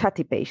very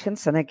chatty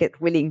patients, and I get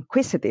really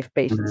inquisitive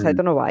patients. I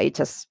don't know why, it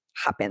just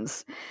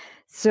happens.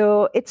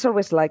 So it's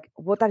always like,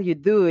 what are you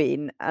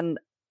doing? And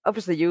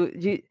obviously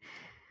you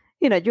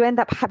end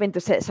up having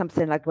to say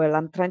something like, well,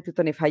 I'm trying to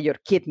tonify your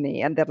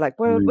kidney. And they're like,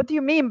 well, what do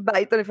you mean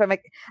by tonify my...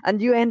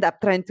 And you end up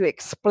trying to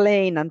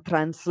explain and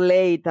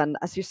translate. And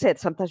as you said,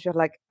 sometimes you're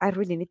like, I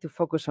really need to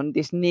focus on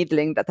this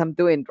needling that I'm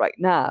doing right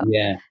now.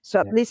 Yeah. So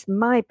at least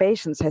my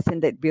patients, I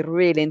think they'd be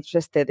really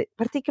interested,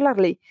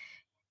 particularly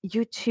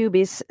YouTube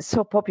is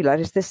so popular.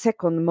 It's the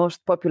second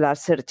most popular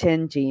search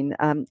engine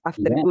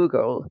after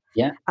Google.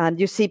 Yeah. And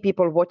you see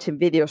people watching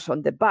videos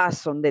on the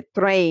bus, on the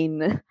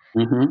train,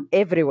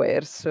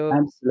 everywhere. So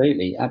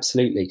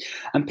absolutely.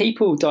 And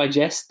people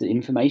digest the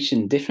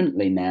information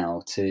differently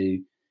now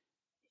to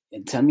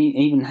me,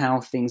 even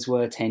how things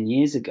were 10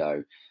 years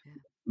ago.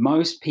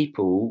 Most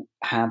people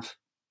have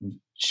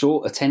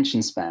short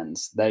attention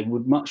spans. They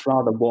would much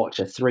rather watch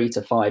a 3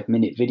 to 5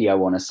 minute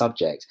video on a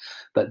subject,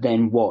 but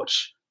then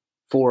watch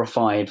 4 or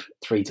 5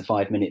 3 to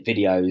 5 minute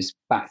videos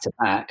back to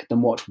back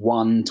than watch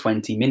one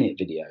 20-minute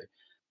video.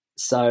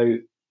 So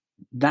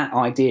that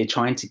idea,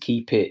 trying to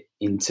keep it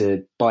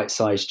into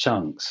bite-sized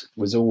chunks,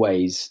 was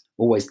always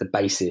the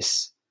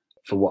basis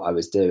for what I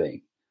was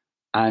doing.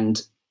 And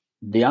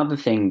the other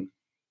thing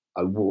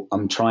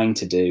I'm trying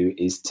to do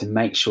is to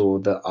make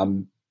sure that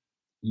I'm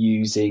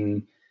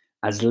using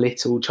as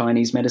little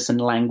Chinese medicine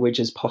language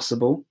as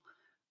possible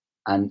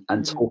and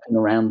talking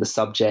around the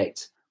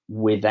subject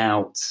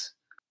without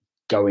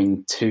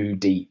going too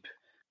deep,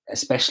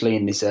 especially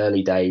in this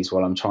early days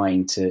while I'm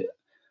trying to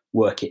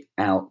work it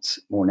out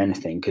more than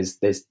anything, because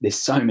there's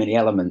so many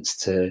elements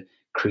to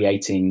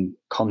creating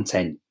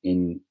content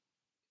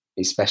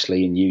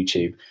especially in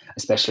YouTube,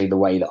 especially the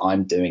way that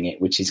I'm doing it,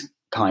 which is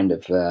kind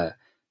of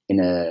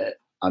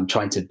I'm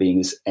trying to be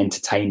as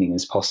entertaining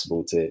as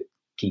possible to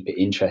keep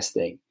it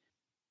interesting.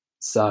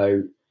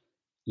 So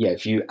yeah,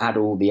 if you add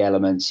all the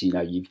elements,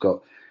 you've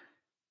got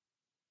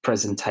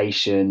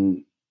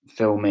presentation,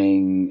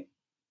 filming,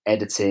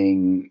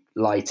 editing,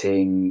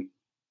 lighting,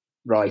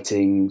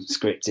 writing,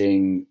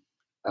 scripting,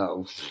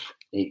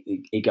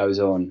 it goes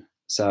on.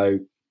 So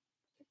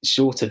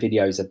shorter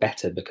videos are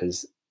better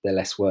because they're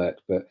less work,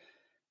 but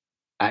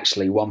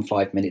actually 1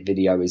 5-minute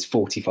video is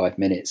 45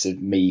 minutes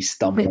of me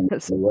stumbling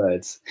the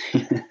words.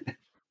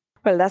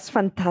 Well, that's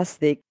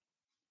fantastic.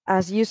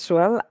 As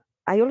usual,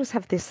 I always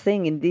have this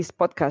thing in this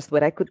podcast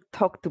where I could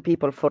talk to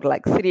people for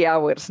like 3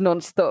 hours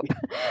nonstop,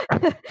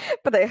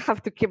 but I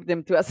have to keep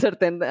them to a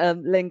certain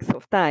length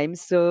of time.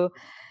 So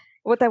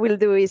what I will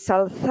do is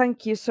I'll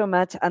thank you so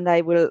much, and I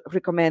will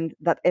recommend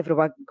that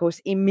everyone goes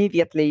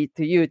immediately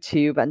to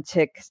YouTube and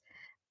checks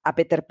A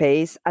Better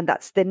Pace. And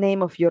that's the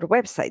name of your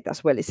website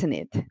as well, isn't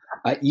it?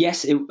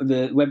 Yes,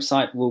 the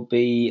website will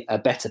be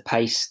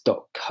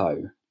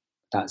abetterpace.co.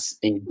 That's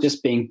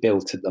just being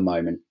built at the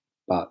moment.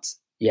 But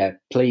yeah,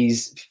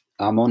 please,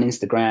 I'm on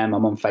Instagram,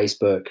 I'm on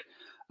Facebook,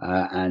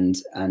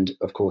 and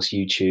of course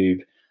YouTube.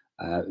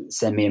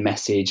 Send me a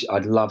message.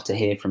 I'd love to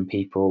hear from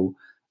people.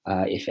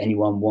 If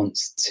anyone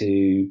wants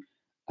to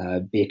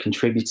be a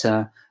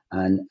contributor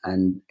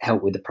and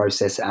help with the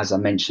process, as I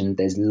mentioned,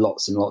 there's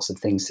lots and lots of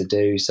things to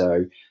do.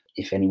 So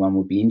if anyone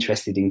would be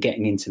interested in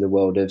getting into the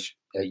world of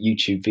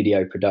YouTube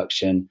video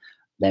production,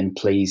 then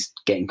please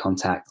get in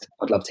contact.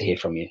 I'd love to hear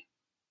from you.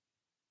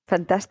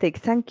 Fantastic.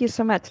 Thank you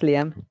so much,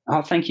 Liam.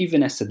 Oh, thank you,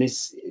 Vanessa.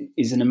 This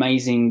is an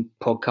amazing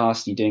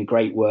podcast. You're doing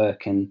great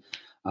work, and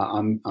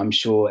I'm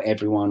sure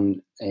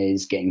everyone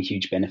is getting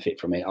huge benefit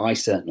from it. I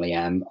certainly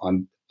am.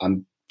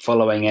 I'm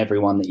following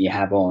everyone that you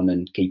have on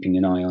and keeping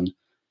an eye on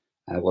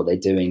what they're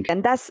doing.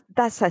 And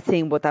that's I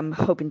think what I'm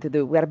hoping to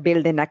do. We're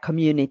building a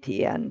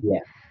community, and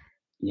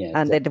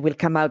and it will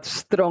come out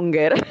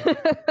stronger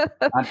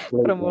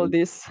from all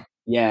this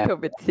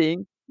COVID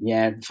thing.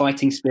 Yeah,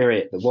 fighting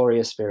spirit, the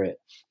warrior spirit.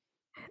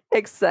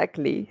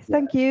 Exactly.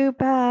 Thank you.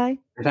 Bye.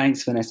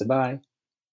 Thanks, Vanessa. Bye.